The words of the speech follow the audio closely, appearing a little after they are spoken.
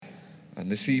And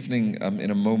this evening,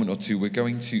 in a moment or two, we're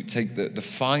going to take the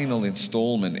final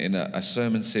installment in a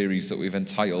sermon series that we've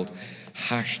entitled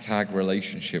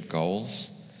 #Relationship Goals.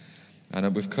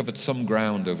 And we've covered some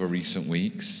ground over recent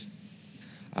weeks.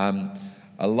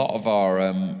 A lot of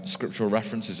our scriptural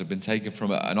references have been taken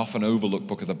from an often overlooked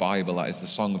book of the Bible, that is the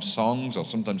Song of Songs, or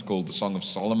sometimes called the Song of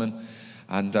Solomon.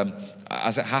 And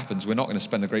as it happens, we're not going to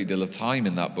spend a great deal of time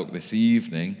in that book this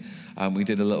evening. We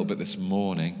did a little bit this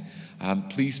morning.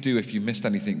 Please do, if you missed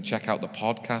anything, check out the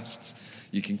podcasts.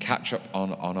 You can catch up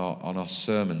on our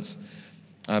sermons.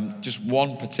 Just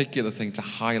one particular thing to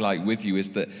highlight with you is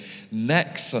that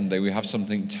next Sunday we have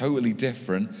something totally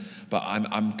different, but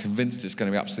I'm convinced it's going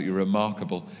to be absolutely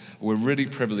remarkable. We're really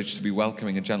privileged to be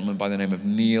welcoming a gentleman by the name of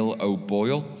Neil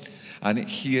O'Boyle, and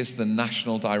he is the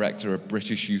National Director of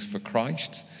British Youth for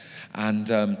Christ,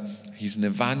 and he's an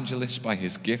evangelist by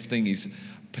his gifting. He's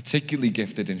particularly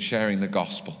gifted in sharing the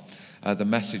gospel, the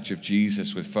message of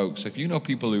Jesus with folks. So if you know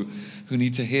people who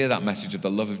need to hear that message of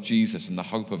the love of Jesus and the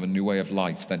hope of a new way of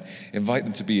life, then invite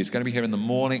them to be. He's going to be here in the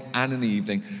morning and in the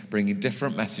evening, bringing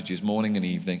different messages, morning and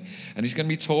evening. And he's going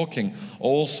to be talking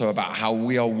also about how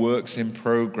we are works in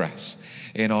progress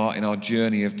in our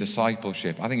journey of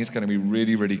discipleship. I think it's going to be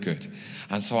really, really good.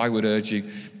 And so I would urge you,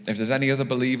 if there's any other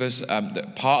believers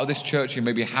that part of this church who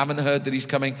maybe haven't heard that he's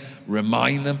coming,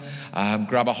 remind them,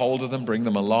 grab a hold of them, bring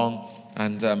them along,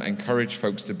 and encourage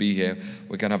folks to be here.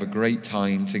 We're going to have a great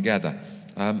time together.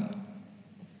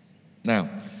 Now,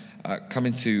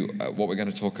 coming to what we're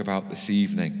going to talk about this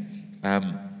evening.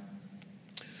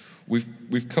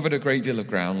 We've covered a great deal of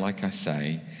ground, like I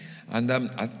say. And,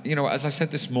 as I said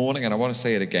this morning, and I want to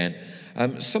say it again,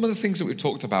 some of the things that we've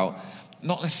talked about,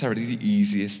 not necessarily the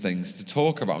easiest things to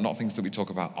talk about, not things that we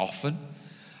talk about often.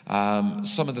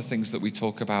 Some of the things that we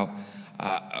talk about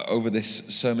over this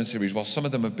sermon series, while some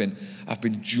of them have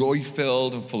been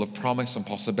joy-filled and full of promise and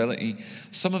possibility,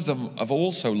 some of them have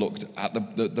also looked at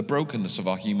the brokenness of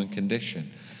our human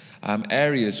condition,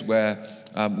 areas where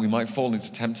we might fall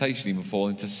into temptation, even fall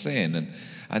into sin,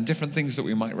 and different things that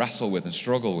we might wrestle with and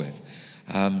struggle with.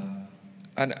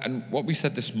 And what we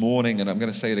said this morning, and I'm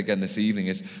going to say it again this evening,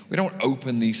 is we don't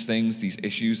open these things, these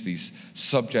issues, these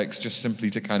subjects just simply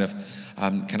to kind of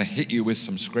hit you with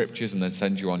some scriptures and then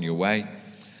send you on your way.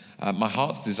 My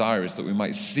heart's desire is that we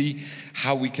might see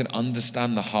how we can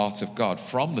understand the heart of God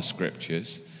from the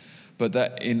scriptures, but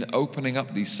that in opening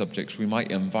up these subjects, we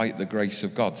might invite the grace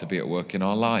of God to be at work in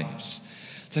our lives.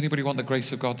 Does anybody want the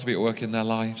grace of God to be at work in their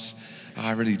lives?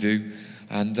 I really do.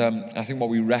 And I think what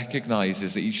we recognize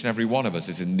is that each and every one of us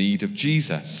is in need of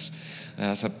Jesus.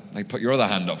 So I put your other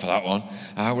hand up for that one.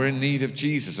 We're in need of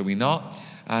Jesus, are we not?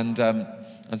 And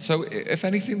so if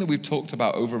anything that we've talked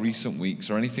about over recent weeks,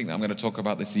 or anything that I'm going to talk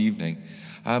about this evening,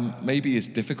 maybe is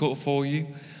difficult for you,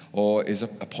 or is a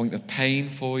point of pain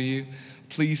for you,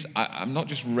 please, I'm not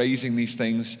just raising these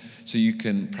things so you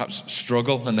can perhaps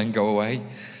struggle and then go away.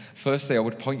 Firstly, I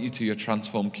would point you to your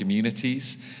transformed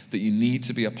communities, that you need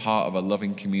to be a part of a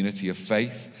loving community of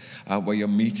faith, where you're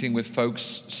meeting with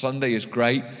folks. Sunday is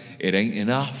great. It ain't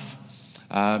enough.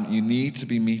 You need to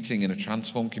be meeting in a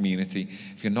transformed community.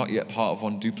 If you're not yet part of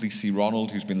one, do please see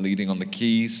Ronald, who's been leading on the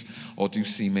keys, or do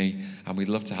see me, and we'd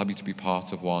love to have you to be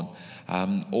part of one.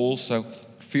 Also,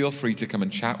 feel free to come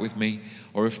and chat with me,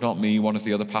 or if not me, one of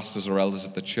the other pastors or elders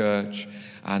of the church,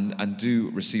 and do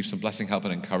receive some blessing, help,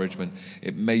 and encouragement.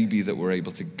 It may be that we're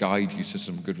able to guide you to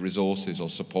some good resources or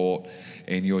support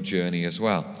in your journey as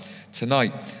well.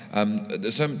 Tonight,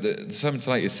 the sermon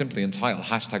tonight is simply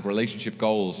entitled #Relationship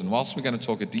Goals, and whilst we're going to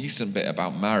talk a decent bit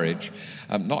about marriage,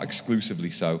 not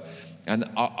exclusively so, and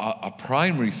our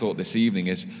primary thought this evening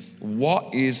is,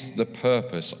 what is the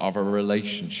purpose of a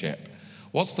relationship?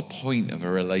 What's the point of a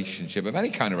relationship, of any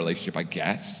kind of relationship, I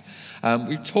guess?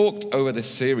 We've talked over this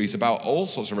series about all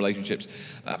sorts of relationships,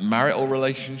 marital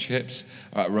relationships,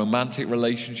 romantic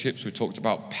relationships. We've talked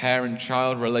about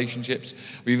parent-child relationships.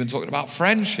 We even talked about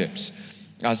friendships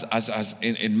as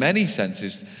in many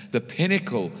senses, the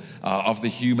pinnacle of the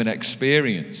human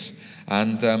experience.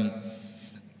 And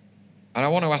I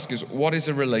want to ask us, what is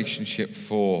a relationship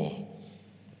for?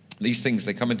 These things,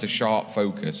 they come into sharp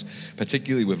focus,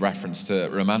 particularly with reference to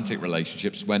romantic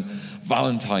relationships when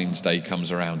Valentine's Day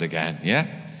comes around again, yeah?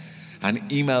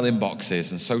 And email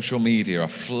inboxes and social media are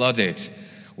flooded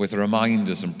with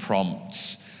reminders and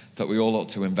prompts that we all ought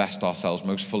to invest ourselves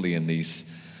most fully in these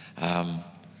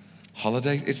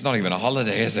holidays. It's not even a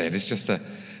holiday, is it? It's just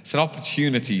it's an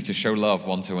opportunity to show love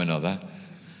one to another.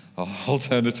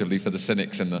 Alternatively, for the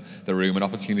cynics in the room, an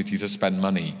opportunity to spend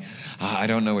money. I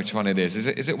don't know which one it is.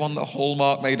 Is it one that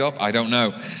Hallmark made up? I don't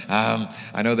know.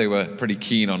 I know they were pretty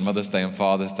keen on Mother's Day and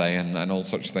Father's Day and all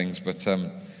such things, but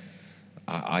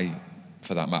I,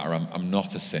 for that matter, I'm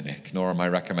not a cynic, nor am I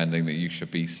recommending that you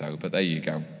should be so, but there you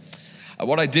go.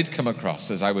 What I did come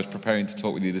across as I was preparing to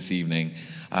talk with you this evening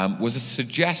was a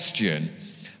suggestion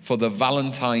for the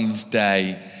Valentine's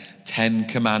Day 10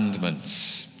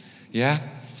 Commandments. Yeah?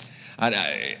 And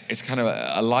it's kind of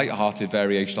a light-hearted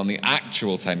variation on the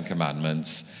actual 10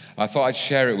 Commandments. I thought I'd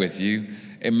share it with you.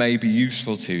 It may be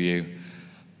useful to you.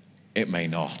 It may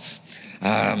not.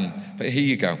 But here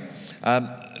you go.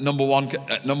 Number one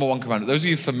commandment. Those of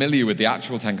you familiar with the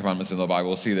actual 10 Commandments in the Bible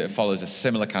will see that it follows a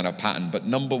similar kind of pattern. But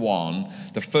number one,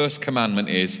 the first commandment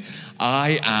is,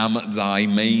 I am thy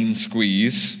main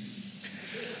squeeze.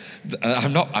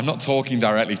 I'm not talking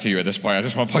directly to you at this point. I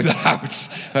just want to point that out.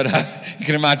 But you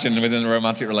can imagine within a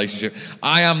romantic relationship,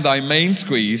 I am thy main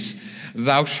squeeze.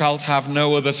 Thou shalt have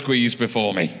no other squeeze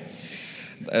before me.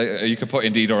 You could put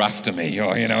indeed or after me,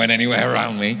 or in anywhere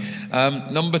around me.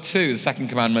 Number two, the second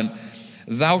commandment,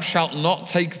 thou shalt not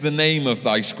take the name of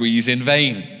thy squeeze in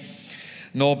vain,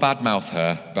 nor badmouth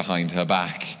her behind her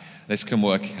back. This can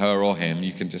work, her or him.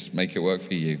 You can just make it work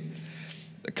for you.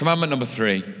 Commandment number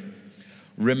three,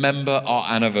 remember our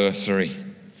anniversary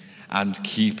and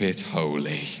keep it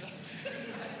holy,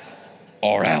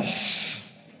 or else.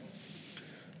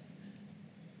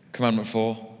 Commandment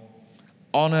 4,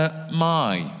 honor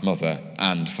my mother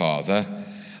and father.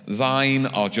 Thine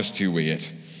are just too weird.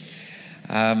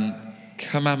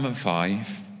 Commandment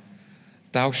 5,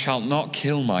 thou shalt not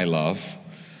kill my love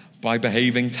by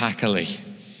behaving tackily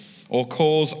or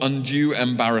cause undue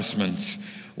embarrassment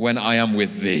when I am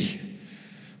with thee.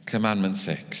 Commandment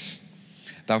 6,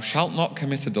 thou shalt not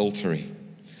commit adultery,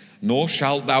 nor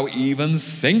shalt thou even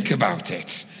think about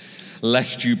it,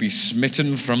 lest you be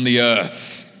smitten from the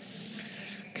earth.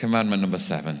 Commandment number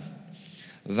 7,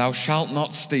 thou shalt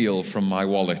not steal from my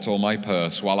wallet or my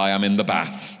purse while I am in the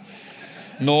bath,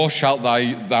 nor shalt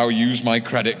thou use my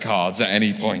credit cards at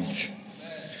any point.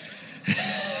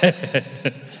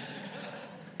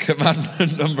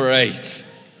 Commandment number 8,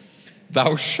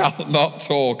 thou shalt not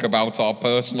talk about our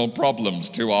personal problems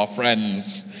to our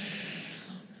friends.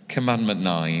 Commandment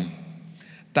 9,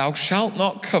 thou shalt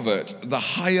not covet the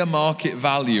higher market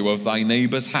value of thy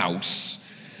neighbor's house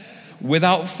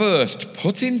without first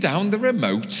putting down the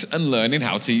remote and learning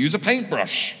how to use a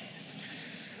paintbrush.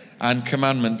 And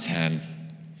commandment 10,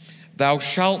 thou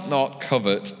shalt not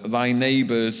covet thy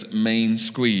neighbor's main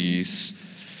squeeze,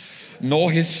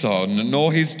 nor his son,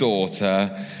 nor his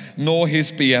daughter, nor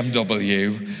his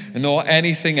BMW, nor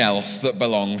anything else that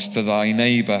belongs to thy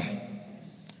neighbor.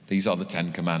 These are the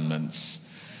 10 Commandments.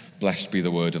 Blessed be the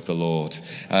word of the Lord.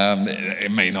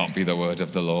 It may not be the word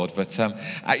of the Lord, but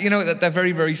they're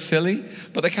very, very silly,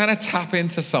 but they kind of tap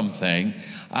into something.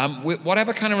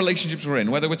 Whatever kind of relationships we're in,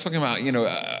 whether we're talking about,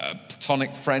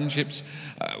 platonic friendships,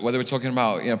 whether we're talking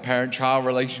about, parent-child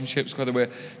relationships, whether we're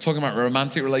talking about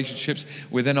romantic relationships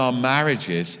within our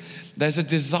marriages, there's a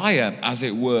desire, as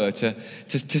it were, to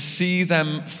see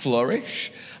them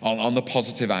flourish on the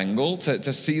positive angle,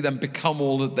 to see them become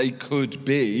all that they could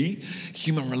be.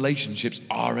 Human relationships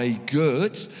are a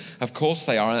good, of course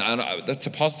they are, and to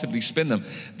positively spin them,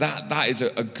 that is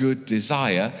a good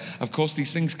desire. Of course,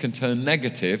 these things can turn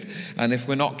negative, and if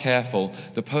we're not careful,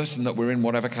 the person that we're in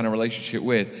whatever kind of relationship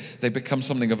with, they become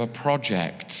something of a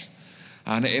project.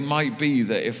 And it might be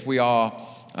that if we are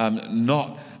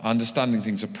not understanding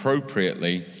things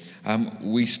appropriately,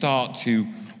 we start to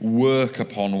work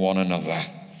upon one another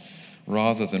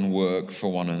rather than work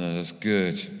for one another's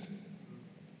good.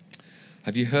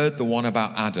 Have you heard the one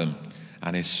about Adam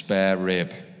and his spare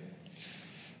rib?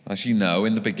 As you know,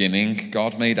 in the beginning,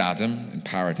 God made Adam in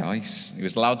paradise. He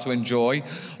was allowed to enjoy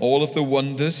all of the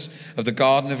wonders of the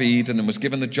Garden of Eden and was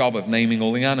given the job of naming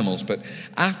all the animals. But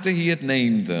after he had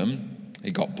named them,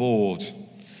 he got bored.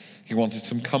 He wanted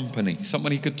some company,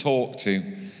 someone he could talk to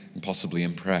and possibly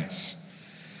impress.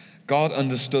 God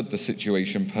understood the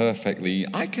situation perfectly.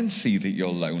 I can see that you're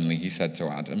lonely, he said to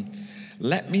Adam.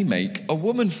 Let me make a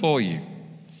woman for you.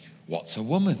 What's a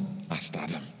woman? Asked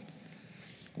Adam.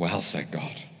 Well, said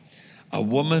God, a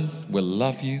woman will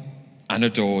love you and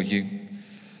adore you.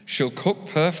 She'll cook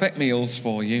perfect meals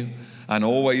for you and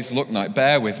always look nice.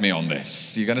 Bear with me on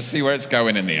this. You're going to see where it's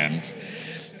going in the end.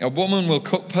 A woman will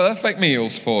cook perfect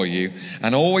meals for you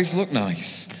and always look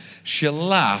nice. She'll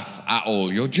laugh at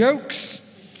all your jokes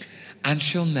and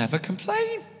she'll never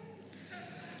complain.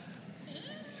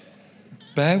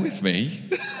 Bear with me.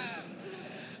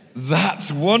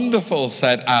 "That's wonderful,"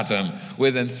 said Adam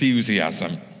with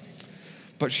enthusiasm.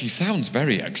 "But she sounds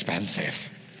very expensive.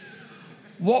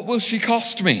 What will she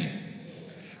cost me?"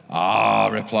 "Ah,"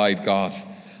 replied God,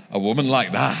 "a woman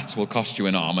like that will cost you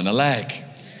an arm and a leg."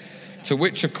 To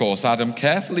which, of course, Adam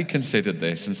carefully considered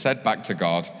this and said back to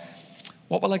God,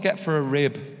 "What will I get for a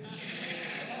rib?"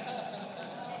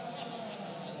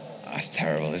 That's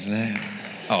terrible, isn't it?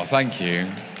 Oh, thank you.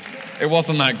 It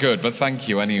wasn't that good, but thank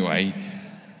you anyway.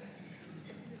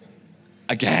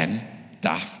 Again,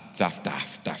 daft.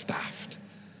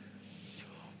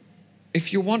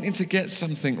 If you're wanting to get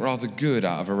something rather good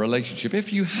out of a relationship,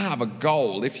 if you have a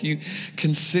goal, if you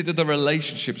consider the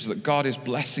relationships that God is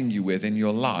blessing you with in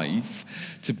your life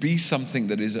to be something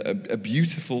that is a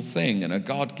beautiful thing and a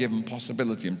God-given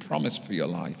possibility and promise for your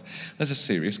life, there's a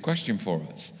serious question for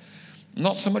us.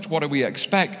 Not so much what are we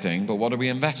expecting, but what are we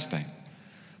investing?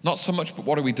 Not so much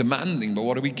what are we demanding, but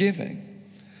what are we giving?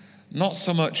 Not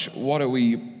so much what are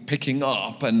we picking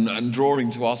up and drawing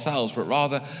to ourselves, but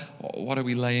rather what are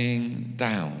we laying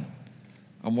down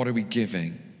and what are we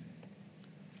giving?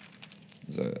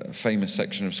 There's a famous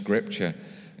section of scripture,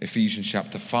 Ephesians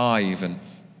chapter 5, and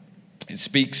it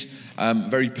speaks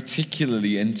very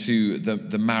particularly into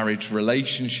the marriage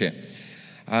relationship.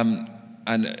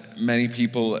 And many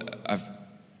people have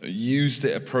used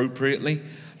it appropriately.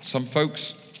 Some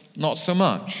folks, not so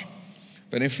much.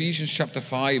 But in Ephesians chapter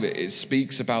 5, it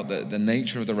speaks about the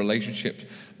nature of the relationship,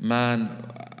 man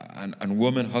and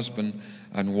woman, husband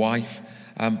and wife.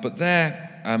 But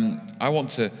there, I want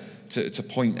to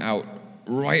point out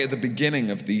right at the beginning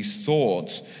of these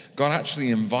thoughts, God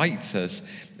actually invites us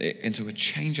into a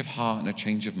change of heart and a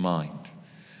change of mind.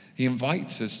 He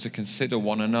invites us to consider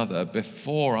one another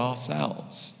before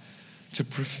ourselves, to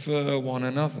prefer one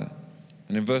another.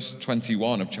 And in verse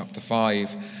 21 of chapter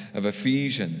 5 of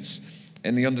Ephesians,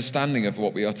 in the understanding of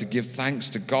what we are to give thanks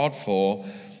to God for,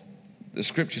 the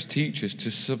scriptures teach us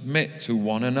to submit to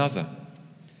one another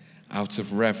out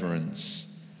of reverence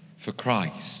for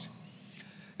Christ.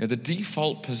 You know, the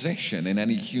default position in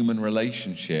any human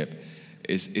relationship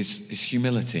is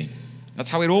humility. That's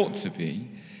how it ought to be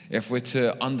if we're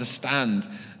to understand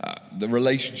the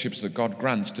relationships that God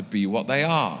grants to be what they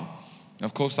are.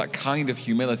 Of course, that kind of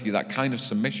humility, that kind of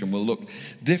submission will look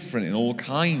different in all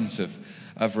kinds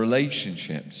of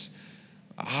relationships.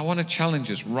 I want to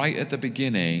challenge us right at the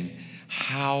beginning.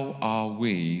 How are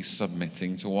we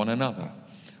submitting to one another?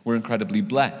 We're incredibly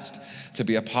blessed to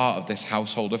be a part of this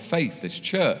household of faith, this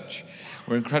church.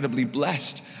 We're incredibly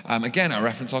blessed. Again, I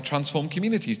reference our transformed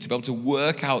communities to be able to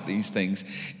work out these things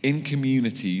in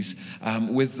communities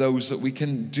with those that we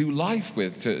can do life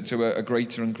with to a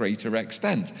greater and greater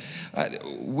extent.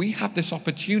 We have this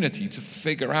opportunity to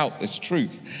figure out this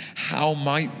truth. How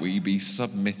might we be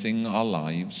submitting our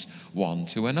lives one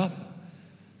to another?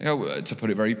 You know, to put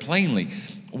it very plainly,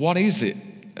 what is it?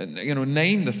 You know,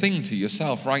 name the thing to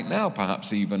yourself right now,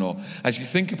 perhaps even, or as you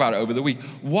think about it over the week.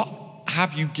 What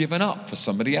have you given up for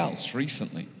somebody else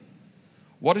recently?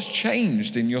 What has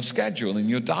changed in your schedule, in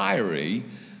your diary,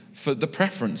 for the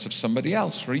preference of somebody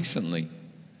else recently?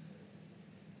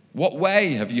 What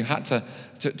way have you had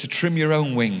to trim your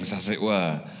own wings, as it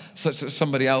were, such that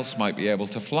somebody else might be able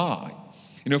to fly?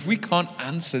 You know, if we can't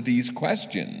answer these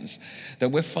questions,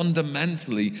 then we're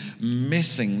fundamentally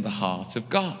missing the heart of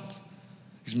God.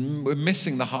 We're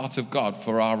missing the heart of God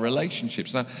for our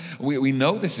relationships. Now, we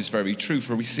know this is very true,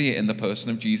 for we see it in the person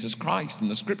of Jesus Christ. And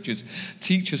the scriptures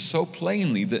teach us so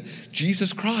plainly that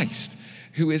Jesus Christ,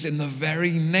 who is in the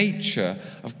very nature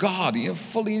of God,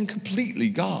 fully and completely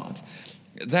God,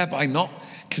 thereby not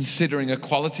considering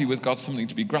equality with God something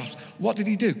to be grasped, what did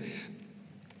he do?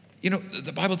 You know,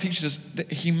 the Bible teaches us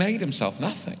that he made himself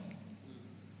nothing.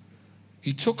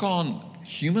 He took on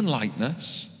human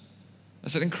likeness.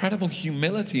 There's an incredible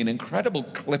humility, an incredible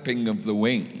clipping of the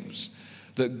wings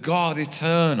that God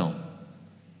eternal,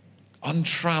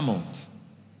 untrammeled,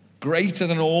 greater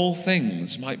than all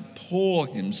things, might pour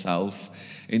himself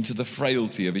into the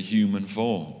frailty of a human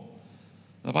form.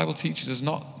 The Bible teaches us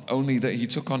not only that he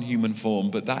took on human form,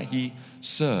 but that he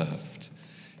served.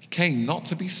 He came not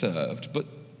to be served, but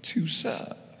to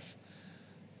serve.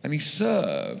 And he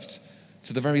served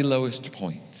to the very lowest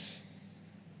point,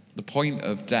 the point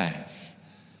of death.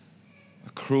 A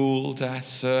cruel death,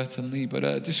 certainly, but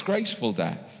a disgraceful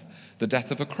death, the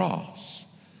death of a cross.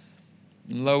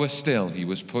 And lower still, he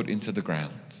was put into the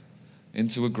ground,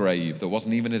 into a grave that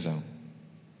wasn't even his own.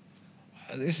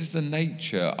 This is the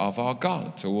nature of our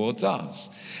God towards us.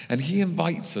 And he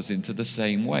invites us into the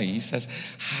same way. He says,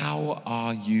 how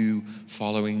are you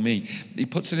following me? He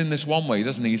puts it in this one way,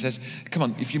 doesn't he? He says, come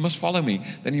on, if you must follow me,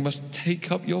 then you must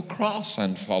take up your cross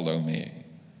and follow me.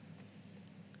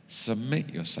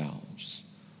 Submit yourselves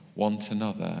one to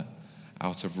another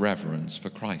out of reverence for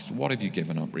Christ. What have you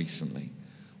given up recently?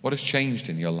 What has changed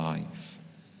in your life?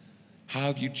 How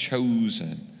have you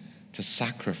chosen to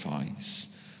sacrifice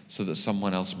so that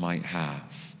someone else might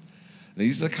have?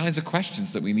 These are the kinds of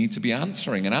questions that we need to be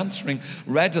answering, and answering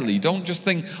readily. Don't just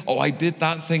think, oh, I did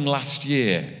that thing last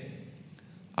year.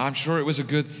 I'm sure it was a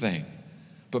good thing,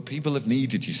 but people have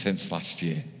needed you since last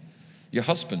year. Your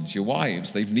husbands, your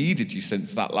wives, they've needed you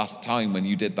since that last time when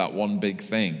you did that one big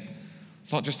thing.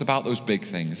 It's not just about those big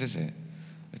things, is it?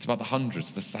 It's about the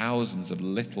hundreds, the thousands of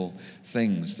little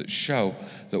things that show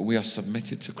that we are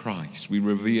submitted to Christ. We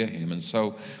revere him, and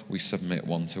so we submit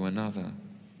one to another.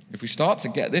 If we start to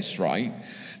get this right,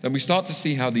 then we start to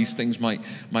see how these things might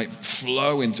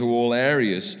flow into all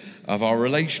areas of our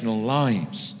relational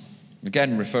lives.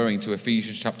 Again, referring to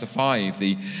Ephesians chapter 5,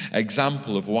 the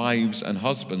example of wives and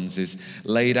husbands is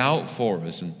laid out for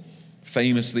us. And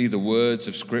famously, the words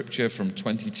of Scripture from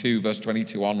 22, verse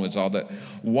 22 onwards are that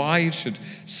wives should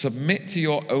submit to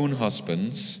your own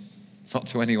husbands, not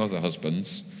to any other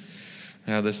husbands.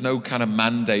 There's no kind of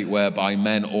mandate whereby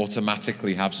men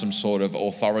automatically have some sort of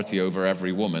authority over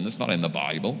every woman. That's not in the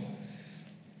Bible.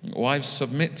 Wives,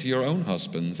 submit to your own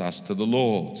husbands as to the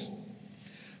Lord.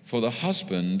 For the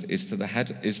husband is the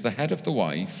head of the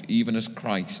wife, even as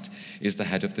Christ is the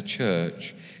head of the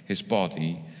church, his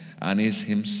body, and is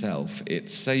himself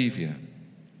its Savior.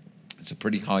 It's a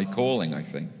pretty high calling, I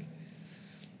think.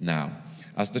 Now,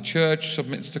 as the church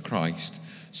submits to Christ,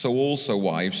 so also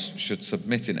wives should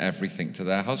submit in everything to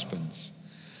their husbands.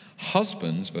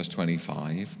 Husbands, verse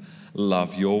 25,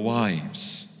 love your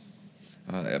wives.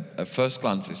 At first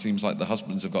glance, it seems like the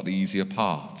husbands have got the easier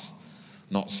part.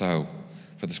 Not so.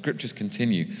 For the scriptures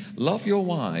continue, love your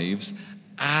wives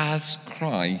as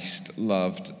Christ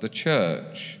loved the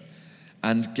church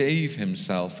and gave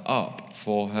himself up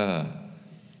for her,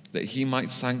 that he might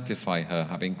sanctify her,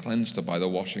 having cleansed her by the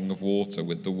washing of water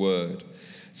with the word,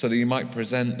 so that he might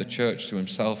present the church to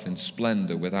himself in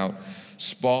splendor, without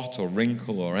spot or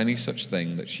wrinkle or any such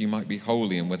thing, that she might be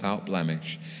holy and without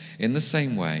blemish. In the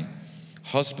same way,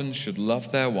 husbands should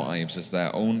love their wives as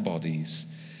their own bodies.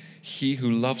 He who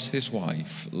loves his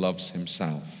wife loves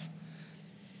himself.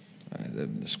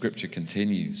 The scripture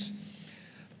continues.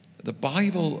 The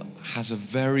Bible has a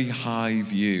very high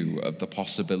view of the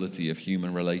possibility of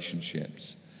human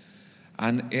relationships.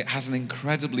 And it has an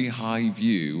incredibly high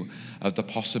view of the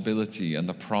possibility and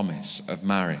the promise of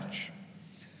marriage.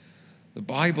 The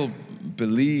Bible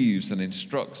believes and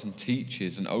instructs and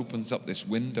teaches and opens up this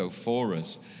window for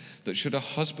us that should a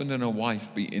husband and a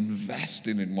wife be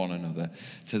invested in one another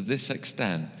to this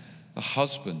extent, the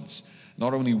husbands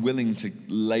not only willing to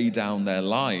lay down their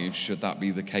lives, should that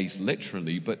be the case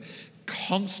literally, but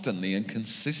constantly and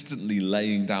consistently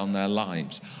laying down their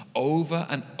lives over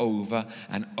and over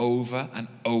and over and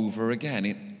over again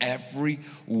in every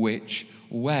which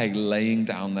way, laying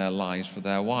down their lives for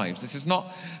their wives. This is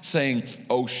not saying,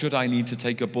 oh, should I need to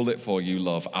take a bullet for you,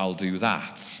 love, I'll do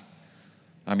that.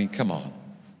 I mean, come on.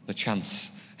 The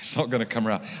chance, it's not going to come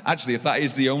around. Actually, if that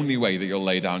is the only way that you'll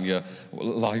lay down your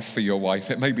life for your wife,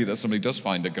 it may be that somebody does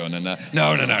find a gun and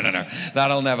no,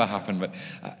 that'll never happen. But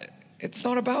it's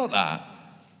not about that.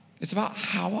 It's about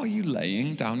how are you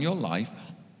laying down your life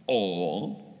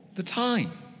all the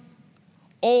time.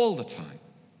 All the time.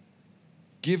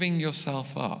 Giving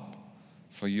yourself up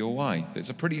for your wife.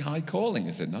 It's a pretty high calling,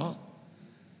 is it not?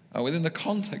 Within the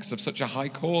context of such a high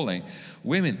calling,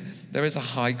 women, there is a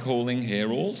high calling here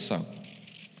also.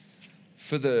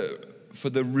 For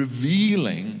the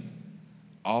revealing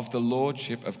of the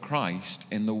lordship of Christ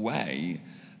in the way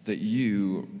that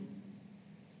you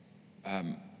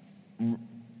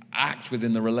act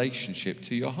within the relationship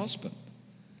to your husband.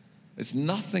 It's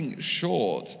nothing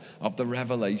short of the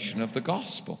revelation of the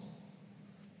gospel.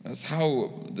 That's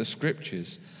how the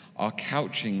scriptures are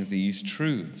couching these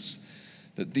truths.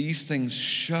 That these things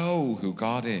show who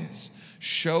God is,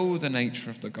 show the nature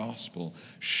of the gospel,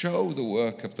 show the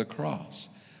work of the cross.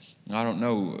 I don't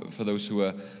know, for those who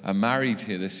are married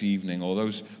here this evening, or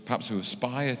those perhaps who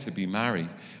aspire to be married,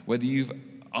 whether you've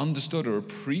understood or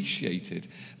appreciated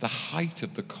the height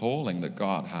of the calling that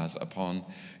God has upon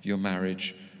your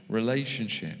marriage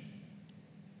relationship.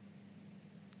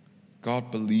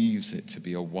 God believes it to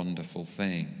be a wonderful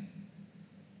thing.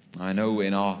 I know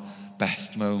in our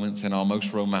best moments, in our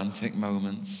most romantic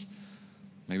moments,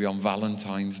 maybe on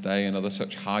Valentine's Day and other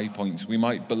such high points, we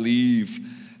might believe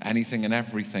anything and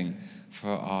everything for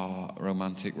our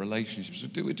romantic relationships.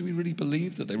 Do we really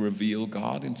believe that they reveal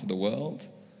God into the world?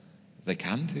 They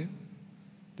can do.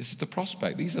 This is the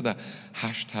prospect. These are the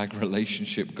hashtag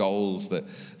relationship goals that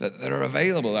are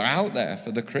available. They're out there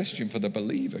for the Christian, for the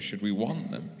believer, should we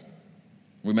want them.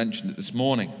 We mentioned it this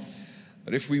morning.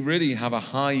 But if we really have a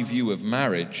high view of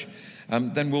marriage,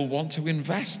 then we'll want to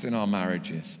invest in our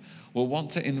marriages. We'll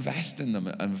want to invest in them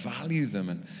and value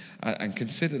them and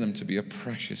consider them to be a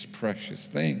precious, precious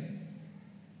thing.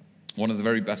 One of the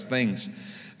very best things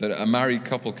that a married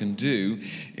couple can do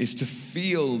is to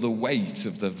feel the weight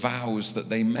of the vows that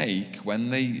they make when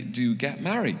they do get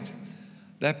married.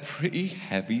 They're pretty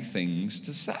heavy things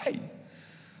to say.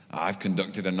 I've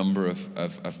conducted a number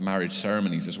of marriage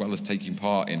ceremonies, as well as taking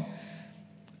part in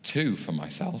 2 for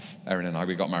myself. Erin and I,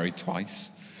 we got married twice.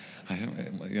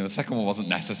 The second one wasn't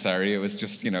necessary. It was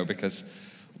just, because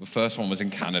the first one was in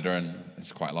Canada, and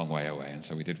it's quite a long way away, and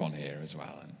so we did one here as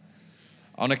well. And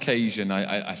on occasion,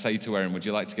 I say to Erin, would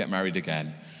you like to get married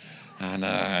again?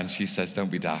 And she says, don't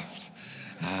be daft.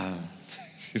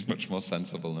 She's much more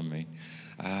sensible than me.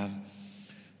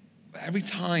 Every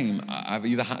time I've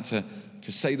either had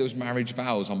to say those marriage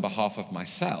vows on behalf of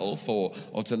myself or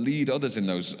to lead others in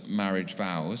those marriage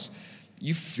vows,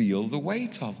 you feel the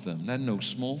weight of them. They're no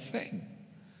small thing.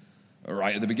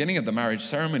 Right at the beginning of the marriage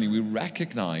ceremony, we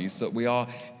recognize that we are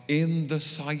in the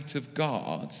sight of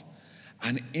God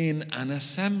and in an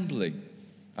assembly.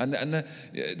 And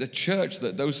the church,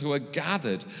 that those who are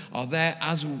gathered are there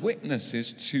as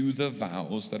witnesses to the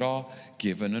vows that are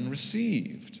given and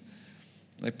received.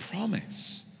 They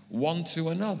promise one to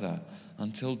another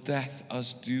until death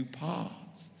us do part.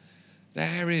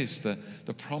 There is the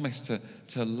promise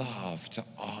to love, to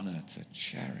honor, to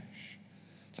cherish,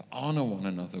 to honor one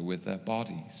another with their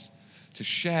bodies, to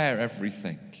share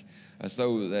everything as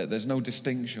though there's no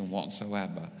distinction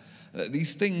whatsoever.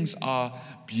 These things are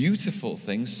beautiful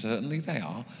things, certainly they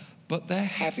are, but they're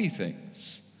heavy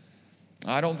things.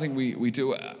 I don't think we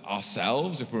do it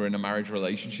ourselves if we're in a marriage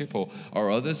relationship or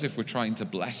others if we're trying to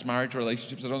bless marriage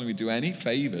relationships. I don't think we do any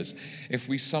favors if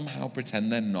we somehow pretend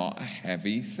they're not a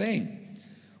heavy thing.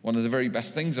 One of the very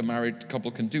best things a married couple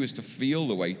can do is to feel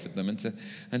the weight of them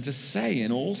and to say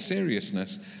in all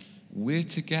seriousness, we're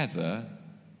together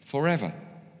forever.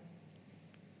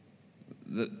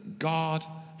 That God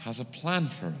has a plan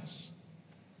for us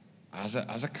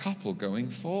as a couple going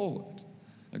forward.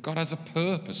 That God has a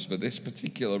purpose for this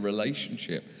particular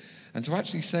relationship. And to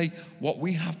actually say what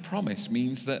we have promised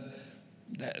means that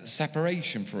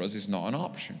separation for us is not an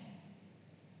option.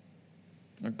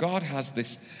 Now, God has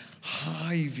this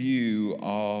high view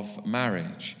of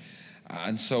marriage.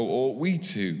 And so ought we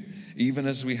too, even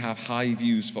as we have high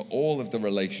views for all of the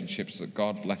relationships that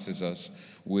God blesses us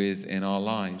with in our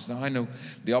lives. Now, I know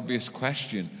the obvious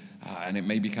question, and it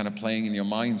may be kind of playing in your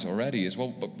minds already, is, well,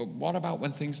 but what about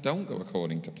when things don't go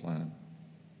according to plan?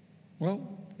 Well,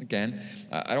 again,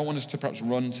 I don't want us to perhaps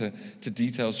run to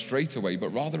details straight away, but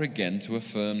rather again to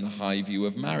affirm the high view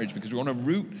of marriage, because we want to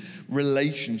root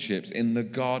relationships in the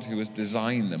God who has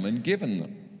designed them and given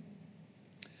them.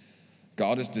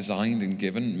 God has designed and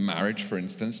given marriage, for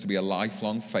instance, to be a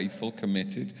lifelong, faithful,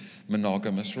 committed,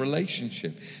 monogamous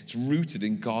relationship. It's rooted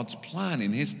in God's plan,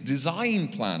 in his design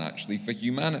plan, actually, for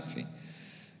humanity.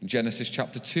 In Genesis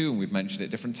chapter 2, and we've mentioned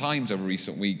it different times over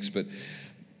recent weeks, but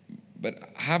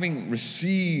having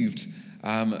received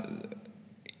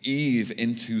Eve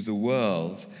into the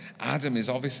world, Adam is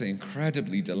obviously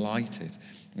incredibly delighted.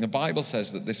 And the Bible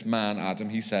says that this man, Adam,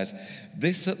 he says,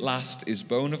 "This at last is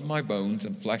bone of my bones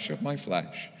and flesh of my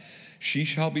flesh. She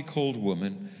shall be called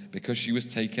woman, because she was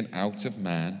taken out of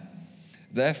man.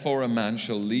 Therefore a man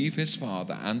shall leave his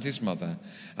father and his mother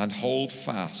and hold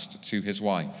fast to his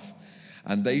wife,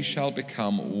 and they shall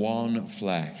become one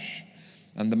flesh.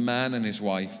 And the man and his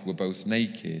wife were both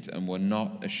naked and were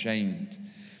not ashamed."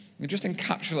 And just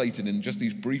encapsulated in just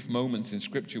these brief moments in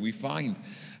Scripture, we find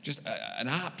just an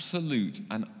absolute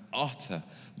and utter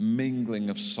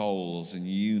mingling of souls and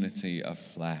unity of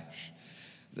flesh.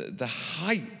 The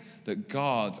height that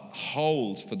God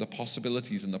holds for the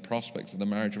possibilities and the prospects of the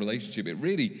marriage relationship,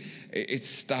 it's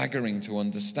staggering to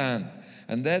understand.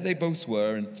 And there they both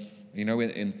were, and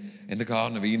in the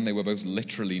Garden of Eden, they were both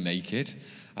literally naked,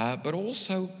 but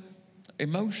also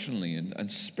emotionally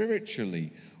and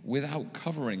spiritually, without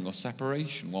covering or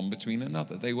separation one between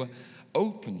another. They were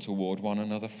open toward one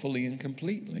another fully and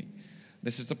completely.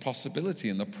 This is the possibility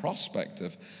and the prospect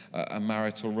of a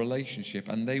marital relationship,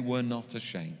 and they were not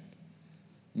ashamed.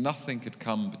 Nothing had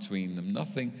come between them.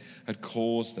 Nothing had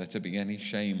caused there to be any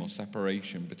shame or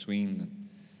separation between them.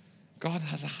 God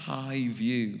has a high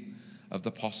view of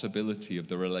the possibility of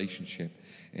the relationship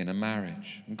in a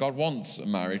marriage. And God wants a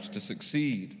marriage to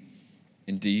succeed.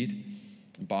 Indeed,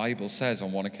 the Bible says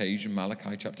on one occasion,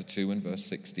 Malachi chapter 2 and verse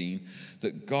 16,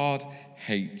 that God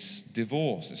hates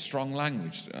divorce. It's strong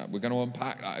language. We're going to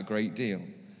unpack that a great deal.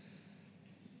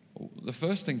 The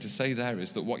first thing to say there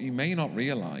is that what you may not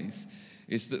realize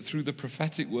is that through the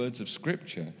prophetic words of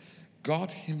Scripture,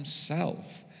 God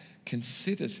himself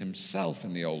considers himself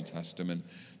in the Old Testament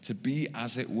to be,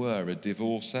 as it were, a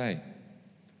divorcee.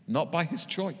 Not by his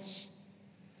choice,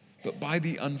 but by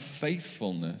the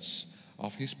unfaithfulness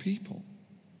of his people.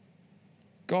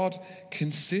 God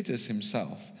considers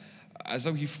himself as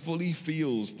though he fully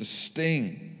feels the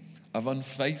sting of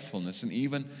unfaithfulness and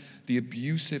even the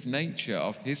abusive nature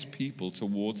of his people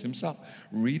towards himself.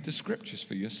 Read the scriptures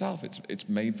for yourself. It's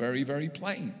made very, very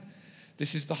plain.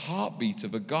 This is the heartbeat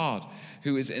of a God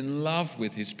who is in love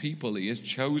with his people. He has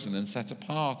chosen and set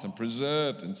apart and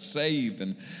preserved and saved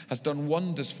and has done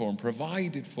wonders for and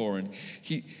provided for. And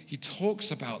he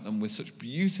talks about them with such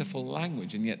beautiful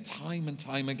language, and yet time and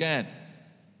time again,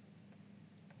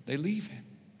 they leave him.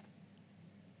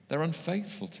 They're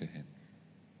unfaithful to him.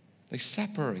 They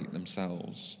separate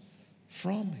themselves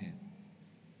from him.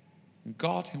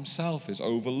 God himself is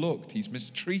overlooked. He's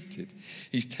mistreated.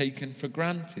 He's taken for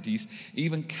granted. He's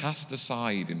even cast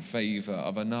aside in favor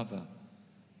of another.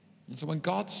 And so when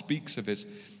God speaks of his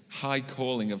high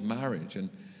calling of marriage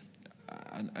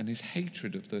and his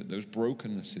hatred of those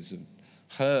brokennesses, of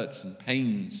hurts and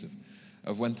pains,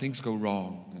 of when things go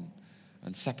wrong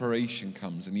and separation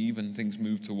comes and even things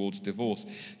move towards divorce,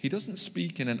 he doesn't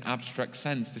speak in an abstract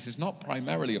sense. This is not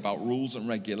primarily about rules and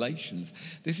regulations.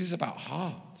 This is about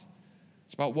heart.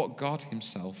 It's about what God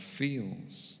himself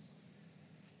feels.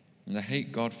 And the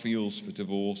hate God feels for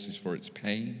divorce is for its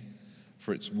pain,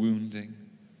 for its wounding,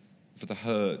 for the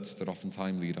hurts that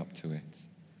oftentimes lead up to it.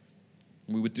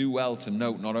 And we would do well to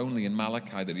note not only in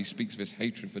Malachi that he speaks of his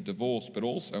hatred for divorce, but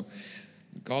also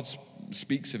God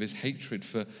speaks of his hatred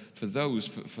for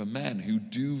men who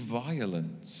do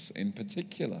violence in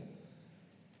particular.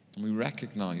 And we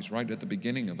recognize right at the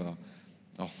beginning of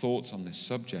our thoughts on this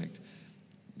subject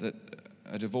that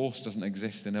a divorce doesn't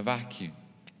exist in a vacuum,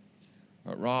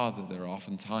 but rather there are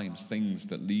oftentimes things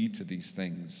that lead to these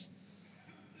things.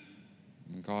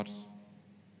 And God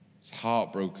is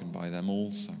heartbroken by them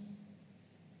also.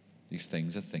 These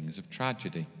things are things of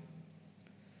tragedy.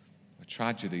 A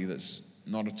tragedy that's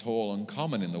not at all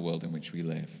uncommon in the world in which we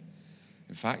live.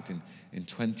 In fact, in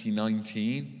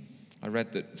 2019, I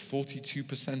read that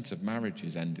 42% of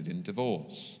marriages ended in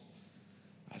divorce.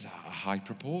 That's a high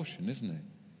proportion, isn't it?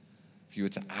 If you were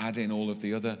to add in all of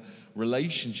the other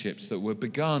relationships that were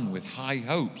begun with high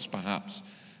hopes, perhaps,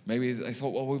 maybe they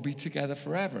thought, well, we'll be together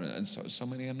forever, and so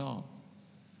many are not.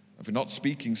 If we're not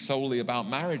speaking solely about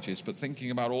marriages, but thinking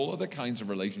about all other kinds of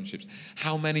relationships,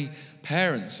 how many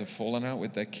parents have fallen out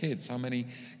with their kids? How many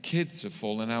kids have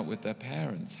fallen out with their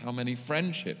parents? How many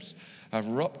friendships have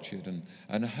ruptured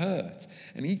and hurt?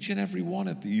 And each and every one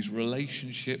of these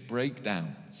relationship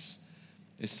breakdowns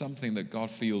is something that God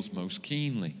feels most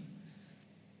keenly.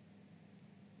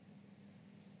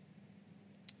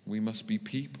 We must be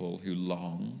people who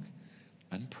long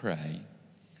and pray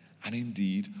and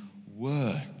indeed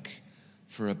work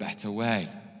for a better way.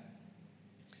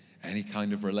 Any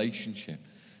kind of relationship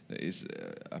that is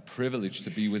a privilege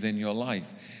to be within your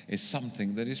life is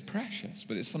something that is precious,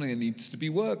 but it's something that needs to be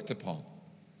worked upon.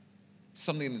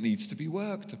 Something that needs to be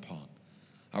worked upon.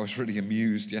 I was really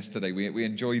amused yesterday. We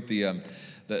enjoyed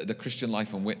the Christian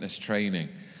Life and Witness training.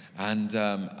 And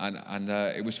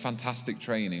it was fantastic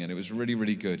training, and it was really,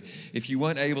 really good. If you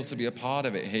weren't able to be a part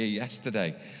of it here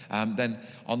yesterday, then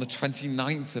on the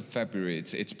 29th of February,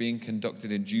 it's being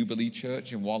conducted in Jubilee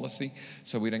Church in Wallasey,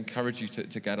 so we'd encourage you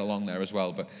to get along there as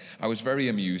well. But I was very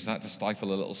amused. I had to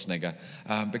stifle a little snigger,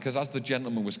 because as the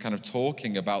gentleman was kind of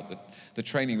talking about the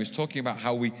training, he was talking about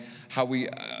how we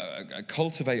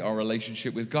cultivate our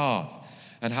relationship with God,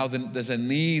 and how there's a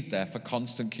need there for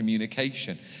constant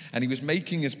communication. And he was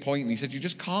making his point, and he said, you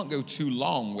just can't go too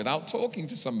long without talking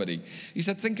to somebody. He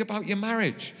said, think about your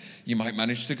marriage. You might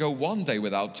manage to go one day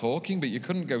without talking, but you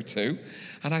couldn't go two.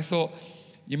 And I thought,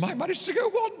 you might manage to go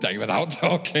one day without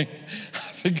talking. I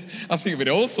think of it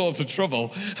all sorts of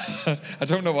trouble. I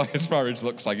don't know what his marriage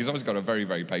looks like. He's always got a very,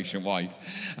 very patient wife.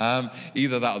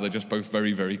 Either that or they're just both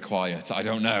very, very quiet. I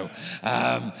don't know.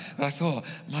 But I thought,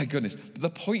 my goodness. But the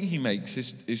point he makes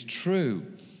is true.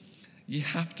 You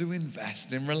have to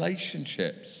invest in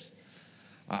relationships.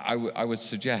 I would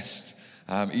suggest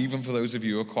Even for those of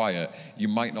you who are quiet, you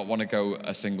might not want to go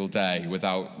a single day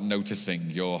without noticing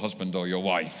your husband or your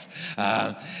wife.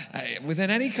 Within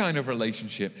any kind of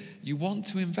relationship, you want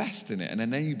to invest in it and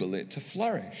enable it to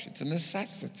flourish. It's a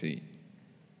necessity.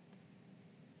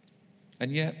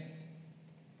 And yet,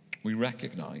 we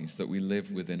recognize that we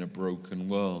live within a broken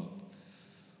world.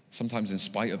 Sometimes in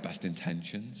spite of best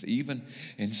intentions, even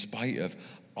in spite of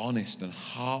honest and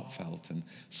heartfelt and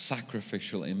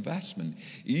sacrificial investment,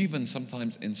 even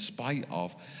sometimes in spite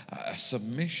of a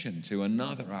submission to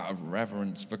another out of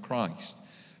reverence for Christ,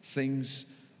 things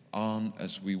aren't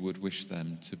as we would wish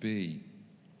them to be.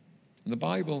 And the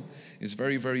Bible is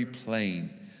very, very plain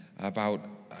about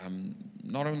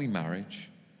not only marriage,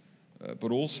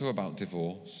 but also about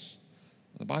divorce.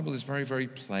 The Bible is very, very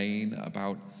plain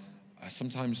about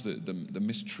sometimes the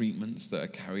mistreatments that are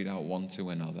carried out one to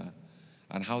another,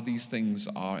 and how these things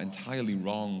are entirely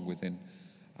wrong within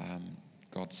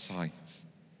God's sight.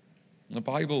 And the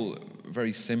Bible,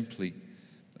 very simply,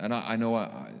 and I know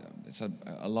it's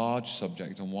a large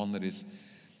subject, and one that is,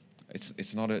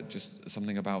 it's not just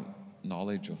something about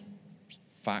knowledge or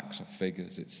facts or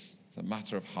figures. It's a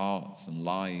matter of hearts and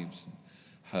lives and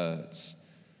hurts.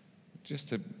 Just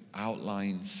to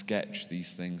outline, sketch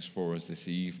these things for us this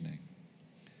evening.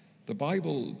 The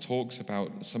Bible talks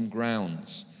about some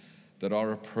grounds that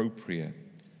are appropriate,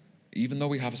 even though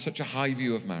we have such a high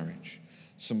view of marriage,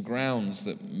 some grounds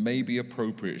that may be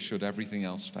appropriate should everything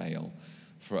else fail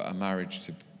for a marriage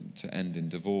to end in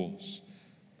divorce.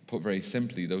 Put very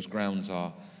simply, those grounds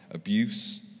are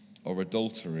abuse or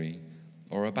adultery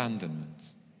or abandonment.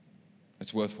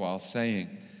 It's worthwhile saying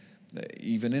that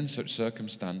even in such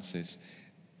circumstances,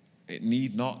 it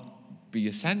need not be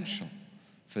essential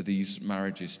for these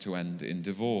marriages to end in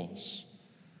divorce.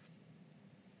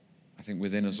 I think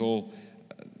within us all,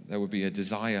 there would be a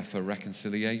desire for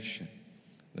reconciliation.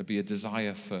 There'd be a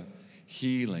desire for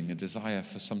healing, a desire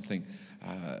for something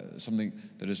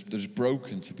that is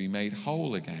broken to be made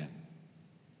whole again.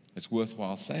 It's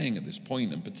worthwhile saying at this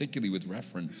point, and particularly with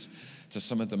reference to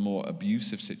some of the more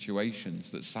abusive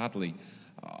situations that sadly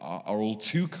are all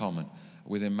too common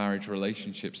within marriage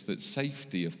relationships, that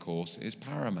safety, of course, is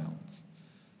paramount.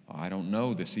 I don't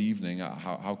know this evening,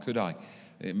 how could I?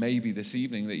 It may be this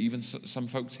evening that even some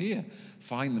folks here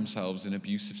find themselves in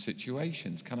abusive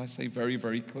situations. Can I say very,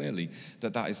 very clearly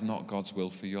that that is not God's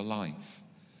will for your life?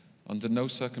 Under no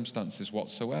circumstances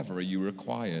whatsoever are you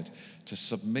required to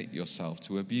submit yourself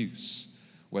to abuse,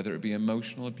 whether it be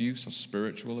emotional abuse or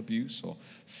spiritual abuse or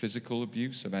physical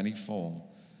abuse of any form.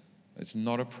 It's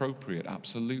not appropriate,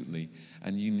 absolutely,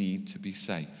 and you need to be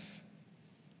safe.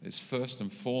 It's first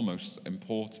and foremost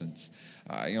important.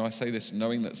 I say this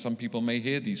knowing that some people may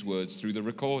hear these words through the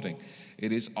recording.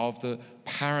 It is of the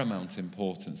paramount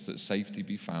importance that safety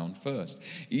be found first.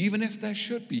 Even if there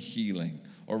should be healing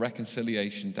or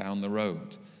reconciliation down the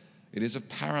road, it is of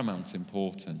paramount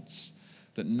importance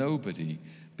that nobody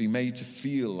be made to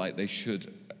feel like they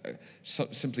should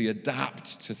simply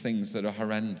adapt to things that are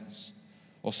horrendous,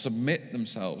 or submit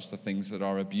themselves to things that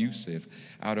are abusive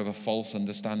out of a false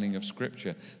understanding of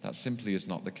Scripture. That simply is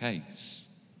not the case.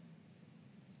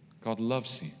 God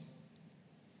loves you,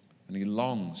 and He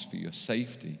longs for your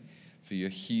safety, for your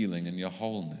healing and your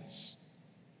wholeness.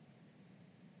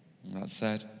 And that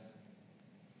said,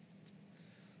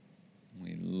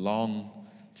 we long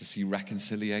to see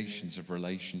reconciliations of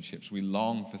relationships. We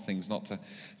long for things not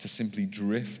to simply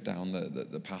drift down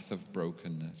the path of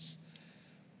brokenness.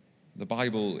 The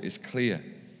Bible is clear.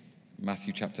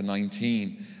 Matthew chapter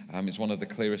 19 is one of the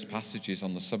clearest passages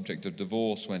on the subject of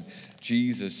divorce, when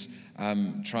Jesus,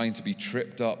 trying to be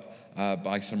tripped up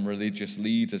by some religious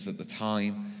leaders at the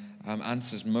time,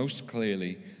 answers most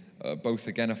clearly, both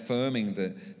again affirming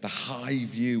the high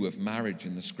view of marriage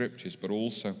in the Scriptures, but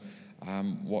also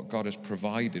what God has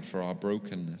provided for our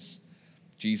brokenness.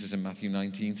 Jesus in Matthew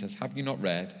 19 says, "Have you not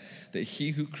read that He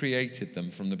who created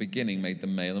them from the beginning made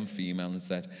them male and female, and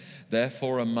said,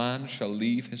 therefore a man shall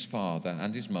leave his father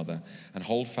and his mother and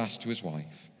hold fast to his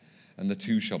wife, and the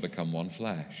two shall become one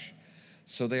flesh.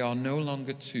 So they are no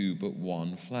longer two, but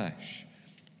one flesh.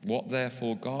 What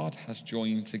therefore God has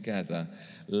joined together,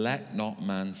 let not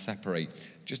man separate."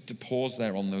 Just to pause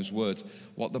there on those words,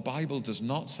 what the Bible does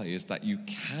not say is that you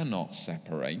cannot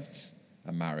separate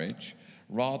a marriage.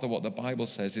 Rather, what the Bible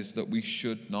says is that we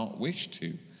should not wish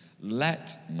to.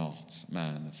 Let not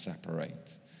man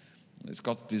separate. It's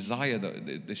God's desire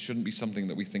that this shouldn't be something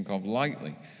that we think of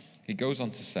lightly. He goes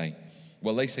on to say,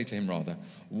 they say to him rather,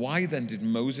 "Why then did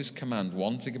Moses command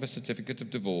one to give a certificate of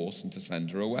divorce and to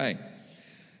send her away?"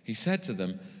 He said to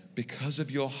them, "Because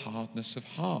of your hardness of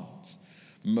heart.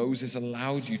 Moses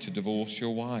allowed you to divorce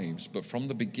your wives, but from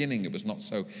the beginning it was not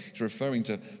so. He's referring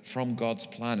to from God's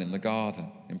plan in the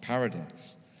garden, in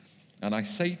paradise. And I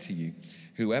say to you,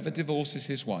 whoever divorces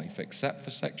his wife except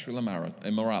for sexual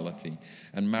immorality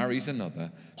and marries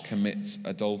another commits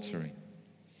adultery.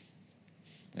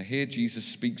 Now here Jesus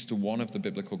speaks to one of the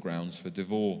biblical grounds for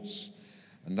divorce,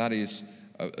 and that is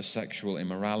a sexual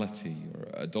immorality or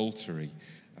adultery,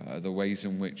 the ways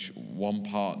in which one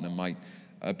partner might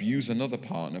abuse another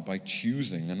partner by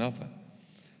choosing another.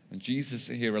 And Jesus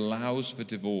here allows for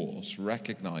divorce,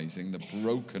 recognizing the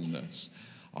brokenness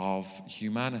of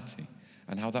humanity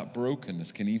and how that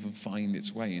brokenness can even find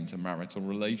its way into marital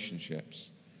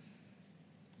relationships.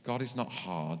 God is not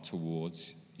hard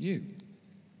towards you,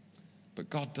 but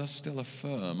God does still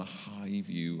affirm a high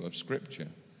view of Scripture.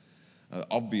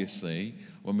 Obviously,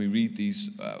 when we read these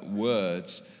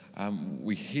words,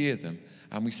 we hear them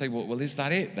and we say, well, is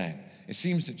that it then? It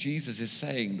seems that Jesus is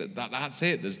saying that's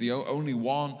it. There's the only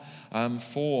one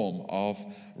form of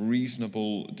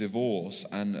reasonable divorce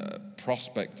and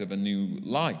prospect of a new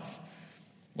life.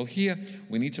 Well, here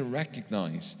we need to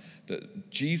recognize that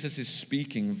Jesus is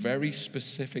speaking very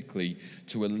specifically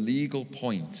to a legal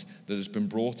point that has been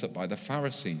brought up by the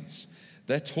Pharisees.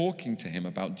 They're talking to him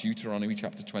about Deuteronomy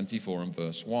chapter 24 and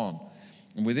verse 1.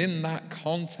 And within that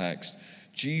context,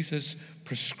 Jesus'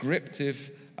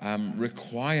 prescriptive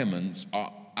requirements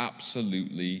are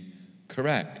absolutely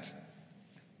correct.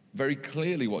 Very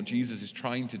clearly what Jesus is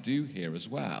trying to do here as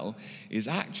well is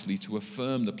actually to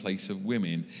affirm the place of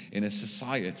women in a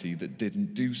society that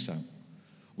didn't do so.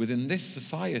 Within this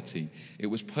society, it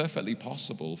was perfectly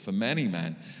possible for many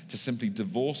men to simply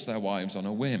divorce their wives on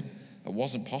a whim. It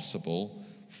wasn't possible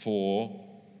for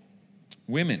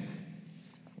women.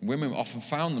 Women often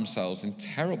found themselves in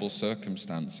terrible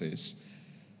circumstances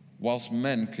whilst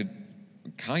men could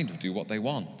kind of do what they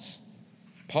want.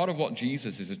 Part of what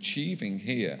Jesus is achieving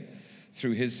here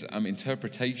through his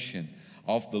interpretation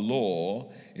of the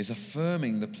law is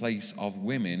affirming the place of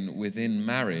women within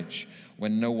marriage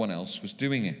when no one else was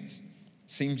doing it.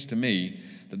 Seems to me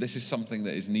that this is something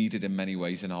that is needed in many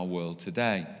ways in our world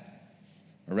today.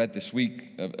 I read this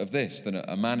week of this, that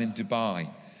a man in Dubai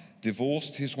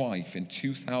divorced his wife in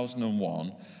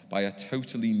 2001 by a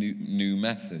totally new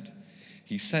method.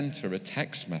 He sent her a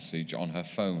text message on her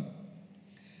phone.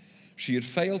 She had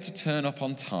failed to turn up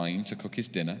on time to cook his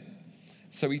dinner,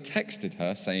 so he texted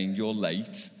her saying, "You're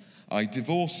late, I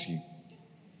divorce you."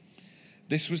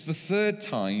 This was the third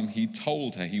time he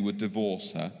told her he would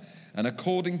divorce her, and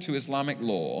according to Islamic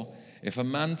law, if a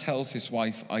man tells his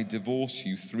wife, "I divorce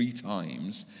you" 3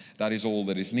 times, that is all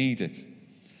that is needed.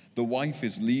 The wife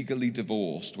is legally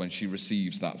divorced when she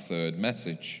receives that third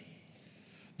message.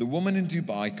 The woman in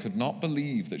Dubai could not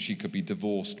believe that she could be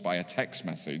divorced by a text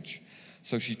message,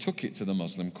 so she took it to the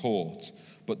Muslim court,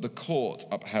 but the court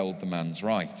upheld the man's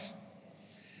right.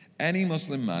 Any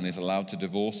Muslim man is allowed to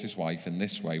divorce his wife in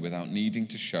this way without needing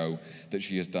to show that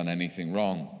she has done anything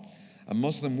wrong. A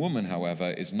Muslim woman,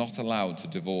 however, is not allowed to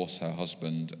divorce her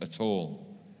husband at all.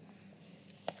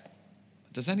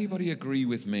 Does anybody agree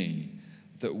with me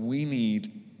that we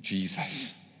need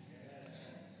Jesus?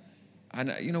 And,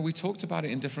 we talked about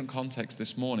it in different contexts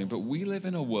this morning, but we live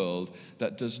in a world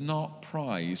that does not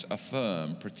prize,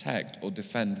 affirm, protect, or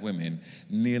defend women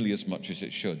nearly as much as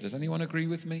it should. Does anyone agree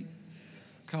with me?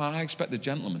 Come on, I expect the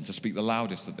gentleman to speak the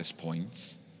loudest at this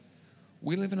point.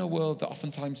 We live in a world that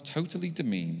oftentimes totally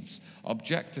demeans,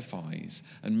 objectifies,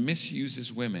 and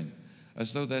misuses women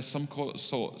as though they're some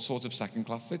sort of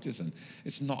second-class citizen.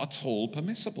 It's not at all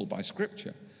permissible by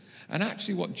Scripture. And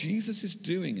actually what Jesus is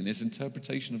doing in his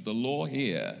interpretation of the law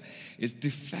here is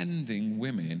defending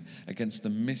women against the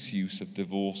misuse of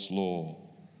divorce law.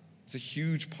 It's a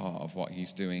huge part of what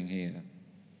he's doing here.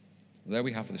 There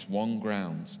we have this one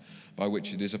ground by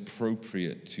which it is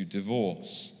appropriate to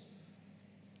divorce.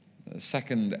 The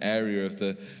second area of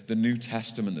the New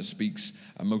Testament that speaks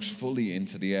most fully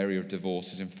into the area of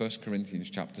divorce is in 1 Corinthians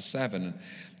chapter 7. And,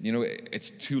 it's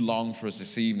too long for us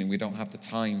this evening. We don't have the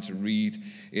time to read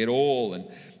it all.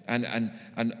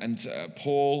 And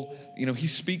Paul, he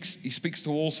speaks to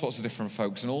all sorts of different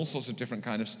folks and all sorts of different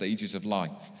kind of stages of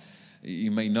life.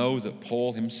 You may know that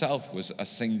Paul himself was a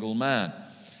single man.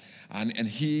 And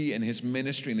he, in his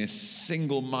ministry, in his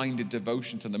single-minded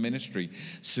devotion to the ministry,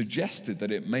 suggested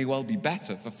that it may well be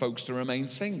better for folks to remain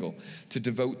single, to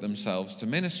devote themselves to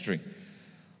ministry.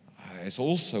 It's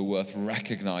also worth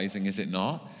recognizing, is it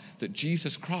not, that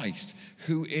Jesus Christ,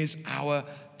 who is our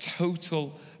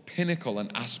total pinnacle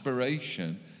and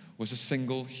aspiration, was a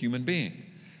single human being.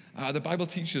 The Bible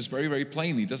teaches very, very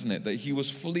plainly, doesn't it, that he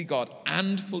was fully God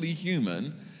and fully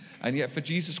human, And yet for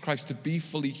Jesus Christ to be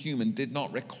fully human did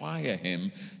not require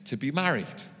him to be married.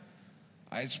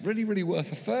 It's really, really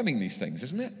worth affirming these things,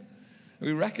 isn't it?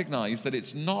 We recognize that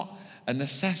it's not a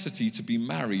necessity to be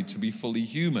married to be fully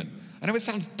human. I know it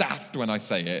sounds daft when I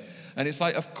say it, and it's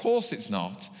like, of course it's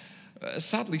not.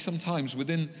 Sadly, sometimes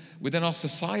within our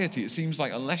society, it seems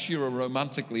like unless you're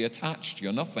romantically attached,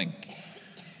 you're nothing.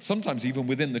 Sometimes even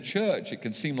within the church, it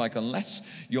can seem like unless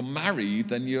you're married,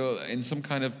 then you're in some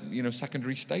kind of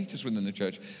secondary status within the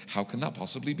church. How can that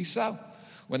possibly be so?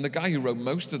 When the guy who wrote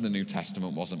most of the New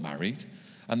Testament wasn't married,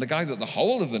 and the guy that the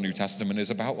whole of the New Testament is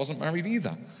about wasn't married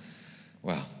either.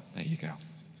 Well, there you go.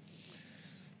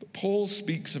 But Paul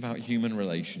speaks about human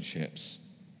relationships,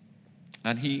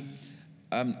 and he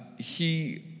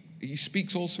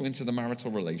speaks also into the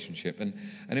marital relationship. And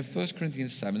in 1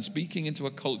 Corinthians 7, speaking into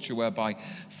a culture whereby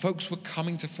folks were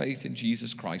coming to faith in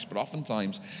Jesus Christ, but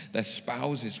oftentimes their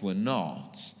spouses were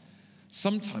not.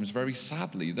 Sometimes, very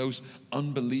sadly, those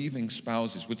unbelieving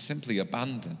spouses would simply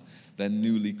abandon their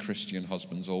newly Christian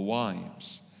husbands or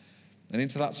wives. And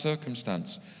into that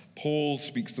circumstance, Paul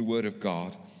speaks the word of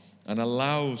God and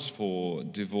allows for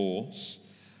divorce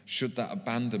should that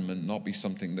abandonment not be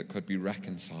something that could be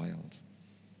reconciled.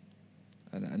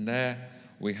 And there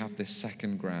we have this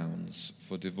second grounds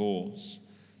for divorce.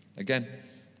 Again,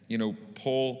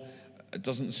 Paul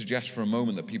doesn't suggest for a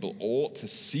moment that people ought to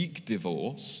seek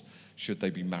divorce should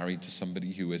they be married to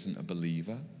somebody who isn't a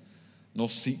believer, nor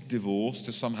seek divorce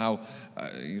to somehow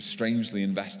strangely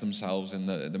invest themselves in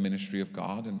the ministry of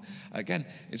God. And again,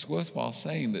 it's worthwhile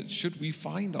saying that should we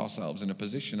find ourselves in a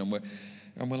position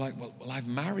and we're like, well, I've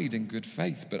married in good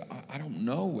faith, but I don't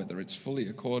know whether it's fully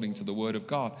according to the word of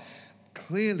God.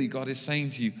 Clearly, God is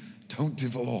saying to you, don't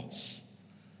divorce.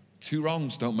 Two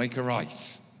wrongs don't make a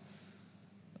right.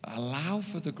 Allow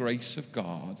for the grace of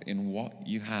God in what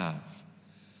you have.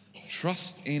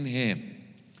 Trust in him.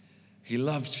 He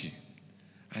loves you,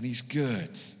 and he's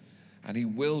good, and he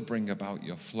will bring about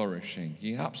your flourishing.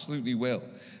 He absolutely will.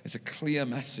 It's a clear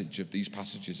message of these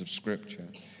passages of Scripture.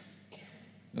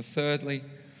 And thirdly,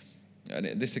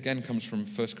 and this again comes from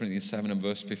 1 Corinthians 7 and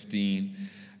verse 15,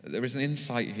 there is an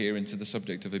insight here into the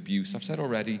subject of abuse. I've said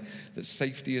already that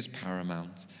safety is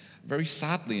paramount. Very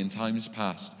sadly, in times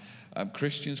past,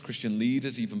 Christian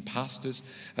leaders, even pastors,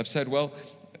 have said, well,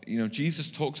 Jesus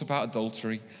talks about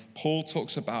adultery, Paul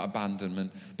talks about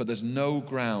abandonment, but there's no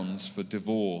grounds for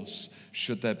divorce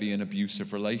should there be an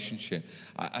abusive relationship.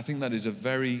 I think that is a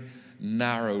very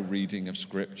narrow reading of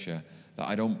Scripture that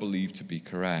I don't believe to be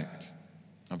correct.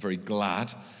 I'm very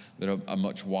glad that a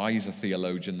much wiser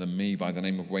theologian than me by the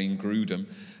name of Wayne Grudem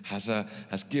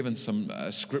has given some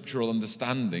scriptural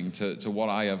understanding to what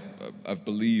I have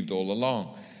believed all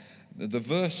along. The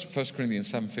verse 1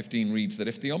 Corinthians 7:15 reads that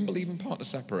if the unbelieving partner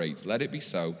separates, let it be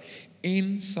so.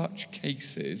 In such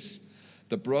cases,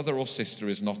 the brother or sister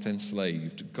is not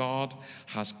enslaved. God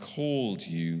has called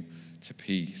you to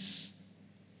peace.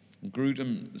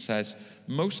 Grudem says,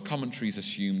 most commentaries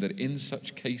assume that in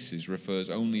such cases refers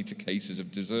only to cases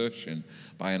of desertion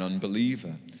by an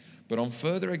unbeliever. But on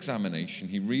further examination,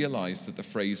 he realized that the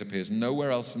phrase appears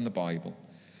nowhere else in the Bible.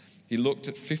 He looked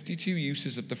at 52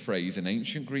 uses of the phrase in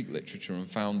ancient Greek literature and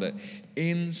found that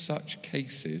in such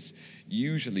cases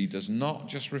usually does not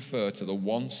just refer to the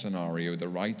one scenario the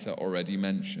writer already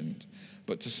mentioned,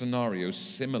 but to scenarios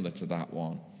similar to that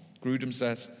one. Grudem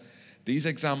says, these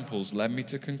examples led me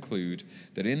to conclude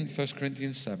that in 1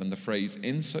 Corinthians 7, the phrase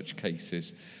in such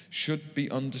cases should be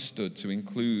understood to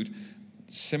include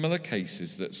similar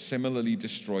cases that similarly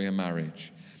destroy a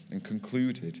marriage, and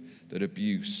concluded that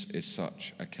abuse is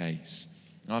such a case.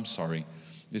 I'm sorry,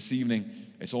 this evening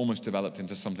it's almost developed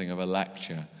into something of a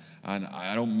lecture, and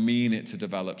I don't mean it to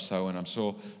develop so, and I'm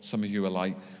sure some of you are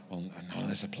like, well, none of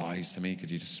this applies to me.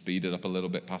 Could you just speed it up a little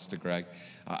bit, Pastor Greg?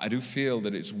 I do feel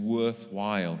that it's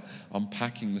worthwhile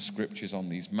unpacking the Scriptures on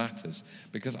these matters,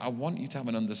 because I want you to have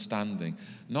an understanding,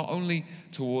 not only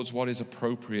towards what is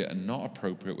appropriate and not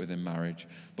appropriate within marriage,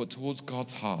 but towards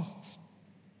God's heart.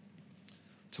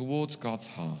 Towards God's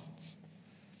heart.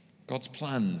 God's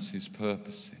plans, his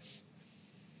purposes.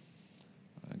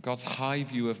 God's high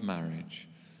view of marriage,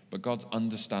 but God's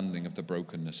understanding of the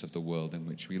brokenness of the world in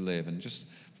which we live. And just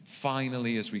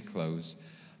finally, as we close,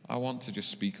 I want to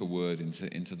just speak a word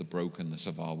into the brokenness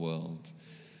of our world.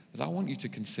 Because I want you to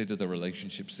consider the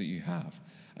relationships that you have.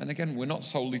 And again, we're not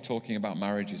solely talking about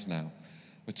marriages now.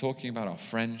 We're talking about our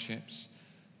friendships,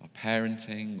 our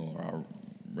parenting, or our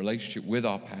relationship with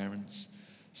our parents,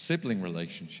 sibling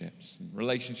relationships, and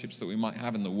relationships that we might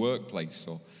have in the workplace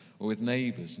or with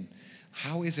neighbors. And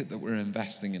How is it that we're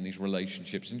investing in these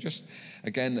relationships? And just,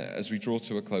 again, as we draw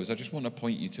to a close, I just want to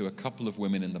point you to a couple of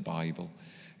women in the Bible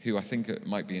who I think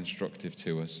might be instructive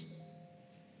to us.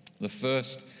 The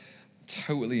first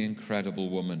totally incredible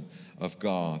woman of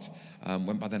God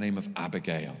went by the name of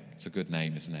Abigail. It's a good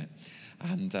name, isn't it?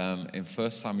 And in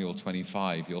 1 Samuel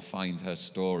 25, you'll find her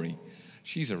story.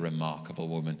 She's a remarkable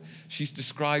woman. She's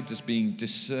described as being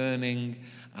discerning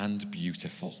and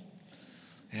beautiful.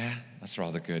 Yeah, that's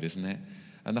rather good, isn't it?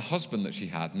 And the husband that she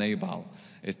had, Nabal,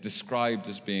 is described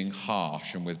as being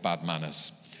harsh and with bad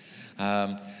manners.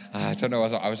 I don't know,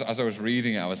 as I was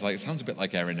reading it, I was like, it sounds a bit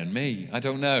like Erin and me. I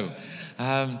don't know.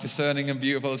 Discerning and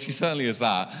beautiful, she certainly is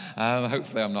that.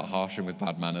 Hopefully I'm not harsh and with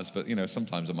bad manners, but,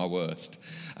 sometimes I'm my worst.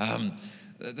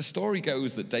 The story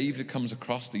goes that David comes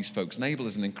across these folks. Nabal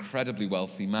is an incredibly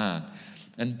wealthy man.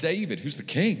 And David, who's the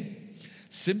king,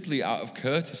 simply out of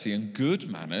courtesy and good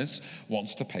manners,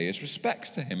 wants to pay his respects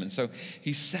to him. And so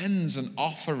he sends an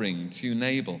offering to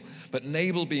Nabal. But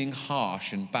Nabal, being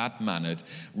harsh and bad-mannered,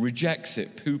 rejects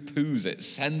it, poo-poos it,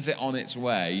 sends it on its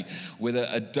way with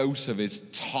a dose of his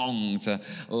tongue to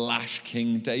lash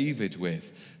King David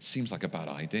with. Seems like a bad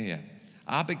idea.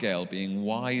 Abigail, being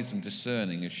wise and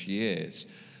discerning as she is,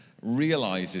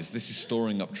 realizes this is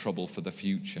storing up trouble for the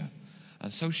future.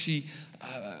 And so she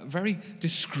very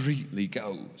discreetly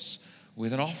goes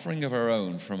with an offering of her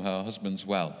own from her husband's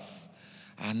wealth.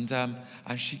 And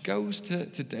she goes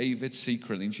to David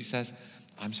secretly and she says,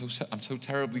 I'm so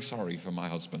terribly sorry for my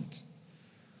husband.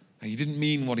 He didn't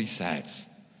mean what he said.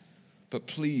 But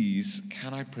please,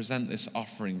 can I present this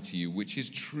offering to you, which is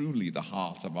truly the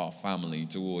heart of our family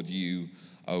toward you,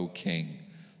 O king?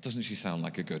 Doesn't she sound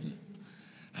like a good one?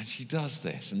 And she does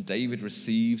this, and David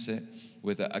receives it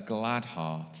with a glad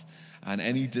heart, and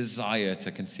any desire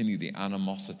to continue the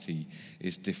animosity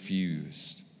is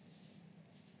diffused.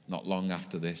 Not long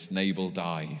after this, Nabal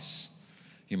dies.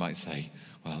 You might say,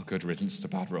 well, good riddance to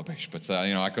bad rubbish, but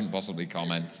I couldn't possibly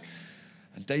comment.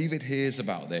 And David hears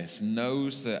about this,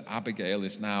 knows that Abigail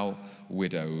is now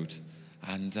widowed,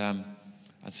 and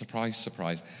surprise,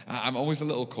 surprise. I'm always a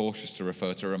little cautious to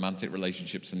refer to romantic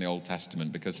relationships in the Old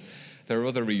Testament because there are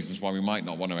other reasons why we might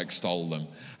not want to extol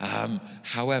them.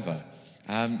 However,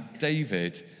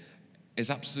 David is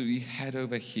absolutely head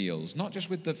over heels, not just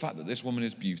with the fact that this woman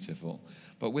is beautiful,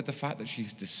 but with the fact that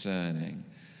she's discerning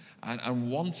and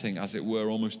wanting, as it were,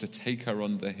 almost to take her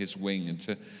under his wing and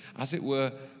to, as it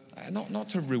were, not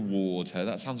to reward her,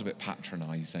 that sounds a bit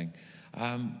patronizing,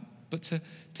 but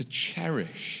to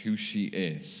cherish who she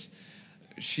is.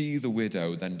 She, the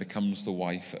widow, then becomes the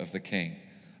wife of the king.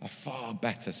 A far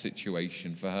better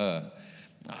situation for her.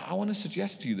 I want to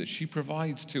suggest to you that she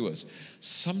provides to us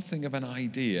something of an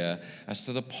idea as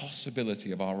to the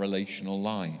possibility of our relational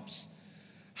lives.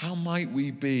 How might we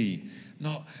be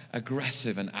not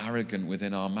aggressive and arrogant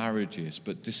within our marriages,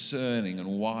 but discerning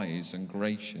and wise and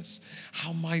gracious?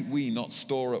 How might we not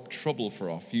store up trouble for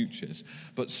our futures,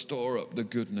 but store up the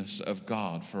goodness of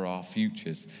God for our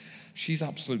futures? She's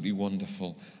absolutely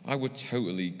wonderful. I would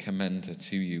totally commend her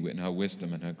to you in her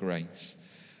wisdom and her grace.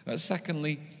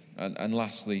 Secondly, and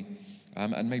lastly,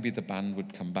 and maybe the band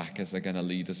would come back as they're going to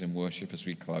lead us in worship as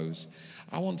we close,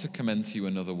 I want to commend to you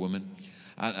another woman.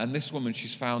 And this woman,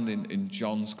 she's found in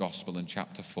John's Gospel in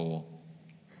chapter 4.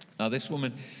 Now, this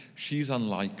woman, she's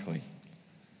unlikely.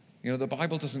 The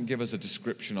Bible doesn't give us a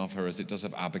description of her as it does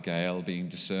of Abigail being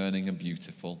discerning and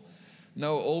beautiful.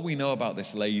 No, all we know about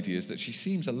this lady is that she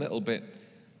seems a little bit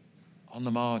on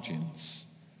the margins,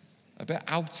 a bit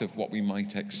out of what we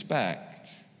might expect.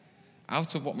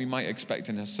 Out of what we might expect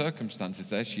in her circumstances.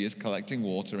 There she is collecting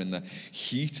water in the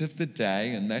heat of the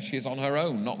day, and there she is on her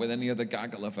own, not with any other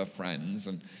gaggle of her friends.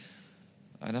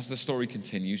 And as the story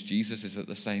continues, Jesus is at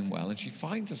the same well, and she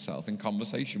finds herself in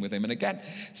conversation with him. And again,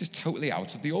 this is totally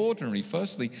out of the ordinary.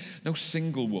 Firstly, no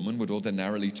single woman would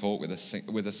ordinarily talk with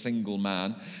a single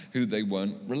man who they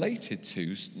weren't related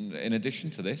to. In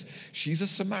addition to this, she's a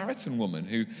Samaritan woman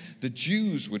who the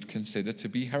Jews would consider to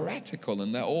be heretical,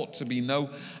 and there ought to be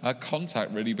no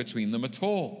contact really between them at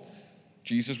all.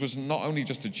 Jesus was not only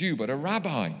just a Jew, but a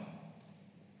rabbi,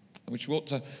 which ought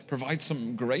to provide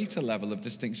some greater level of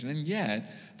distinction. And yet,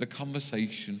 the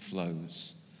conversation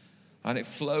flows. And it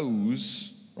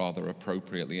flows, rather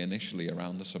appropriately initially,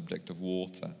 around the subject of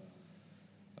water,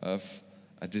 of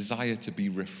a desire to be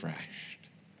refreshed.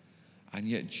 And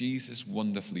yet, Jesus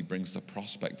wonderfully brings the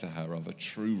prospect to her of a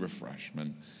true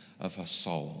refreshment of her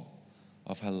soul,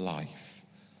 of her life,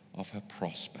 of her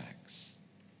prospects.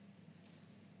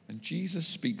 And Jesus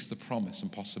speaks the promise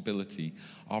and possibility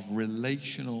of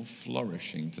relational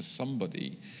flourishing to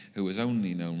somebody who has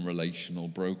only known relational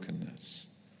brokenness.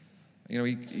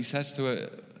 He says to a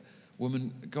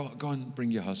woman, go and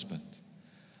bring your husband.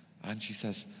 And she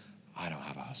says, I don't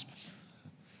have a husband.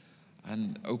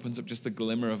 And opens up just a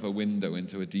glimmer of a window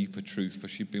into a deeper truth, for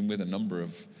she'd been with a number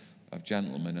of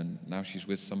gentlemen, and now she's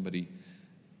with somebody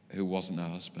who wasn't her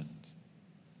husband.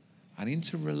 And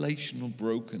into relational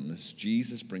brokenness,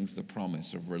 Jesus brings the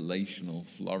promise of relational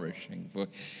flourishing, for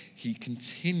he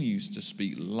continues to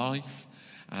speak life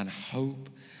and hope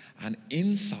and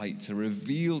insight to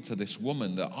reveal to this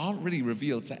woman that aren't really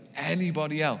revealed to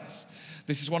anybody else.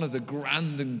 This is one of the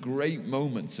grand and great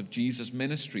moments of Jesus'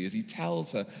 ministry as he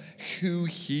tells her who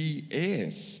he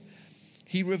is.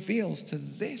 He reveals to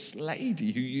this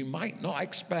lady, who you might not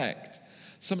expect,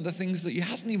 some of the things that he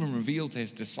hasn't even revealed to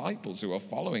his disciples who are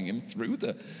following him through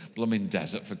the blooming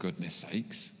desert, for goodness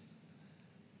sakes.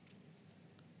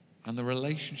 And the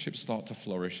relationships start to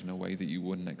flourish in a way that you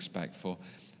wouldn't expect, for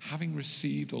having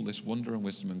received all this wonder and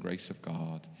wisdom and grace of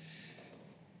God,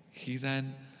 he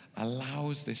then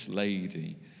allows this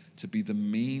lady to be the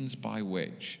means by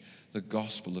which the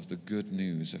gospel of the good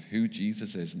news of who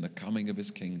Jesus is and the coming of his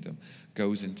kingdom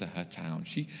goes into her town.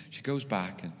 She goes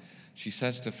back and she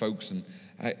says to folks, and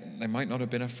they might not have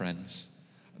been her friends,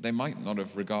 they might not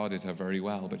have regarded her very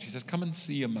well, but she says, come and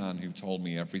see a man who told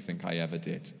me everything I ever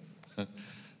did.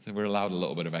 So we're allowed a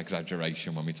little bit of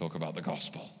exaggeration when we talk about the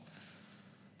gospel.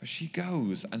 But she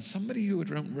goes, and somebody who had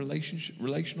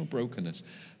relational brokenness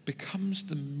becomes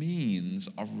the means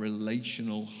of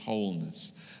relational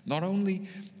wholeness, not only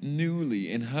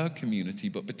newly in her community,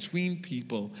 but between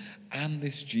people and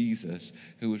this Jesus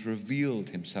who has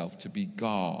revealed himself to be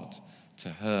God to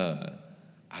her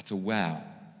at a well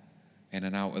in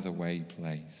an out-of-the-way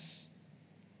place.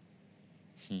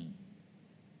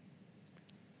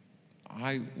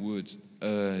 I would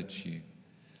urge you,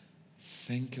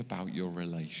 think about your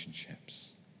relationships.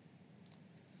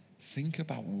 Think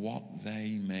about what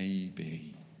they may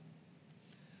be.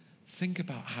 Think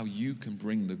about how you can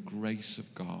bring the grace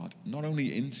of God not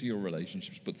only into your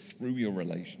relationships, but through your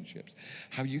relationships.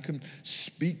 How you can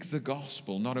speak the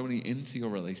gospel not only into your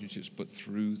relationships, but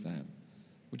through them.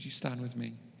 Would you stand with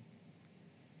me?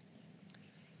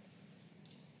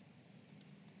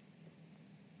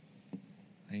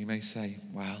 And you may say,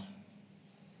 well,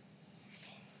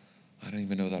 I don't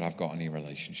even know that I've got any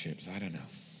relationships. I don't know.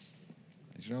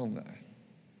 You know,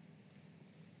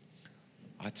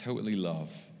 I totally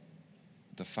love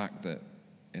the fact that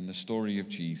in the story of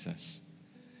Jesus,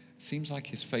 it seems like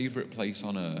his favorite place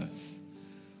on earth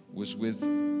was with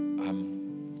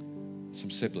some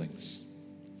siblings,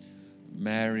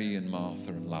 Mary and Martha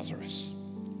and Lazarus.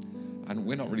 And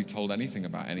we're not really told anything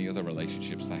about any other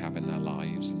relationships they have in their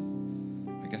lives.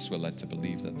 And I guess we're led to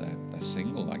believe that they're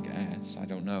single, I guess. I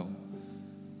don't know.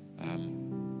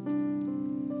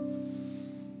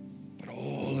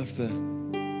 All of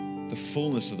the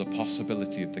fullness of the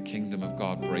possibility of the kingdom of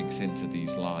God breaks into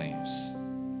these lives.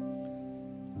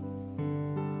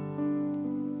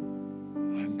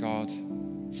 And God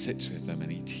sits with them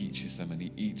and he teaches them and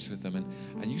he eats with them.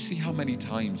 And you see how many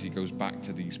times he goes back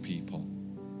to these people.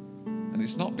 And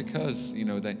it's not because,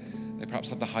 they perhaps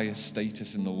have the highest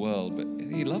status in the world, but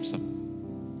he loves them.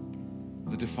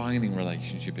 The defining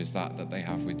relationship is that they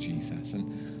have with Jesus.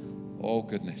 And oh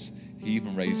goodness, he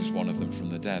even raises one of them from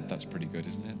the dead. That's pretty good,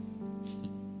 isn't it?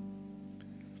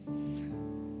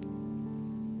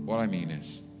 What I mean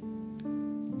is,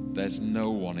 there's no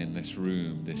one in this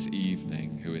room this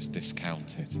evening who is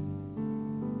discounted.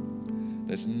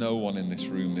 There's no one in this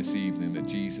room this evening that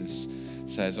Jesus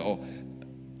says,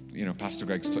 Pastor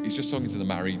Greg's he's just talking to the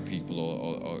married people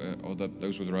or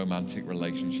those with romantic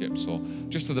relationships, or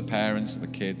just to the parents or the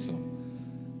kids, or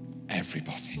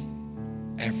everybody.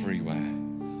 Everywhere,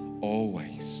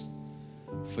 always.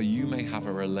 For you may have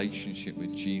a relationship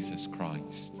with Jesus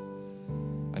Christ.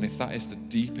 And if that is the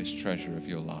deepest treasure of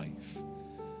your life,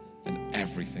 then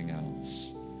everything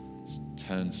else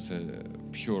turns to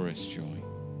purest joy.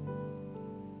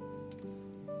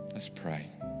 Let's pray.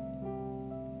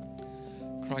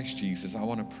 Christ Jesus, I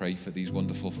want to pray for these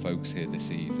wonderful folks here this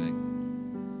evening.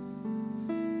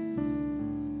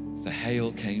 The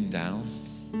hail came down,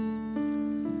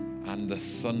 and the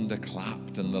thunder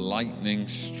clapped and the lightning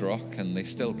struck, and they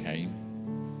still came.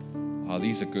 Oh,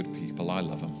 these are good people. I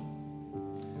love them.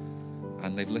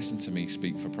 And they've listened to me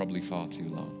speak for probably far too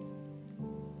long.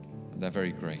 And they're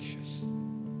very gracious.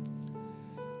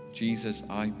 Jesus,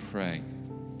 I pray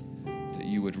that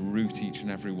you would root each and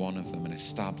every one of them and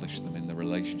establish them in the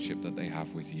relationship that they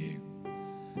have with you.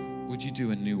 Would you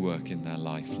do a new work in their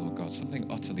life, Lord God? Something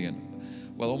utterly,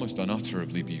 almost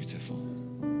unutterably beautiful.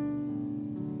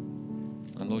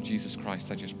 And Lord Jesus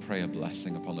Christ, I just pray a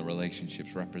blessing upon the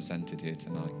relationships represented here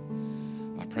tonight.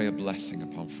 I pray a blessing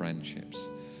upon friendships.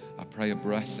 I pray a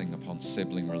blessing upon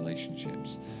sibling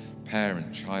relationships,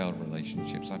 parent-child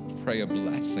relationships. I pray a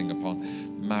blessing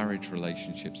upon marriage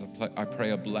relationships. I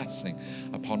pray a blessing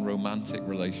upon romantic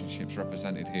relationships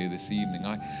represented here this evening.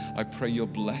 I pray your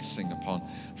blessing upon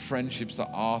friendships that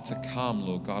are to come,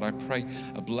 Lord God. I pray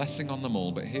a blessing on them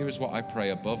all. But here is what I pray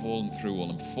above all and through all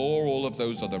and for all of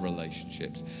those other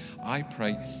relationships. I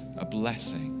pray a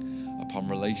blessing upon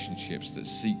relationships that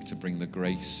seek to bring the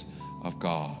grace of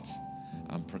God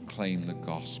and proclaim the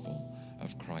gospel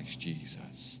of Christ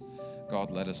Jesus.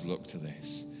 God, let us look to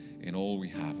this in all we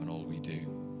have and all we do.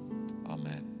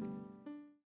 Amen.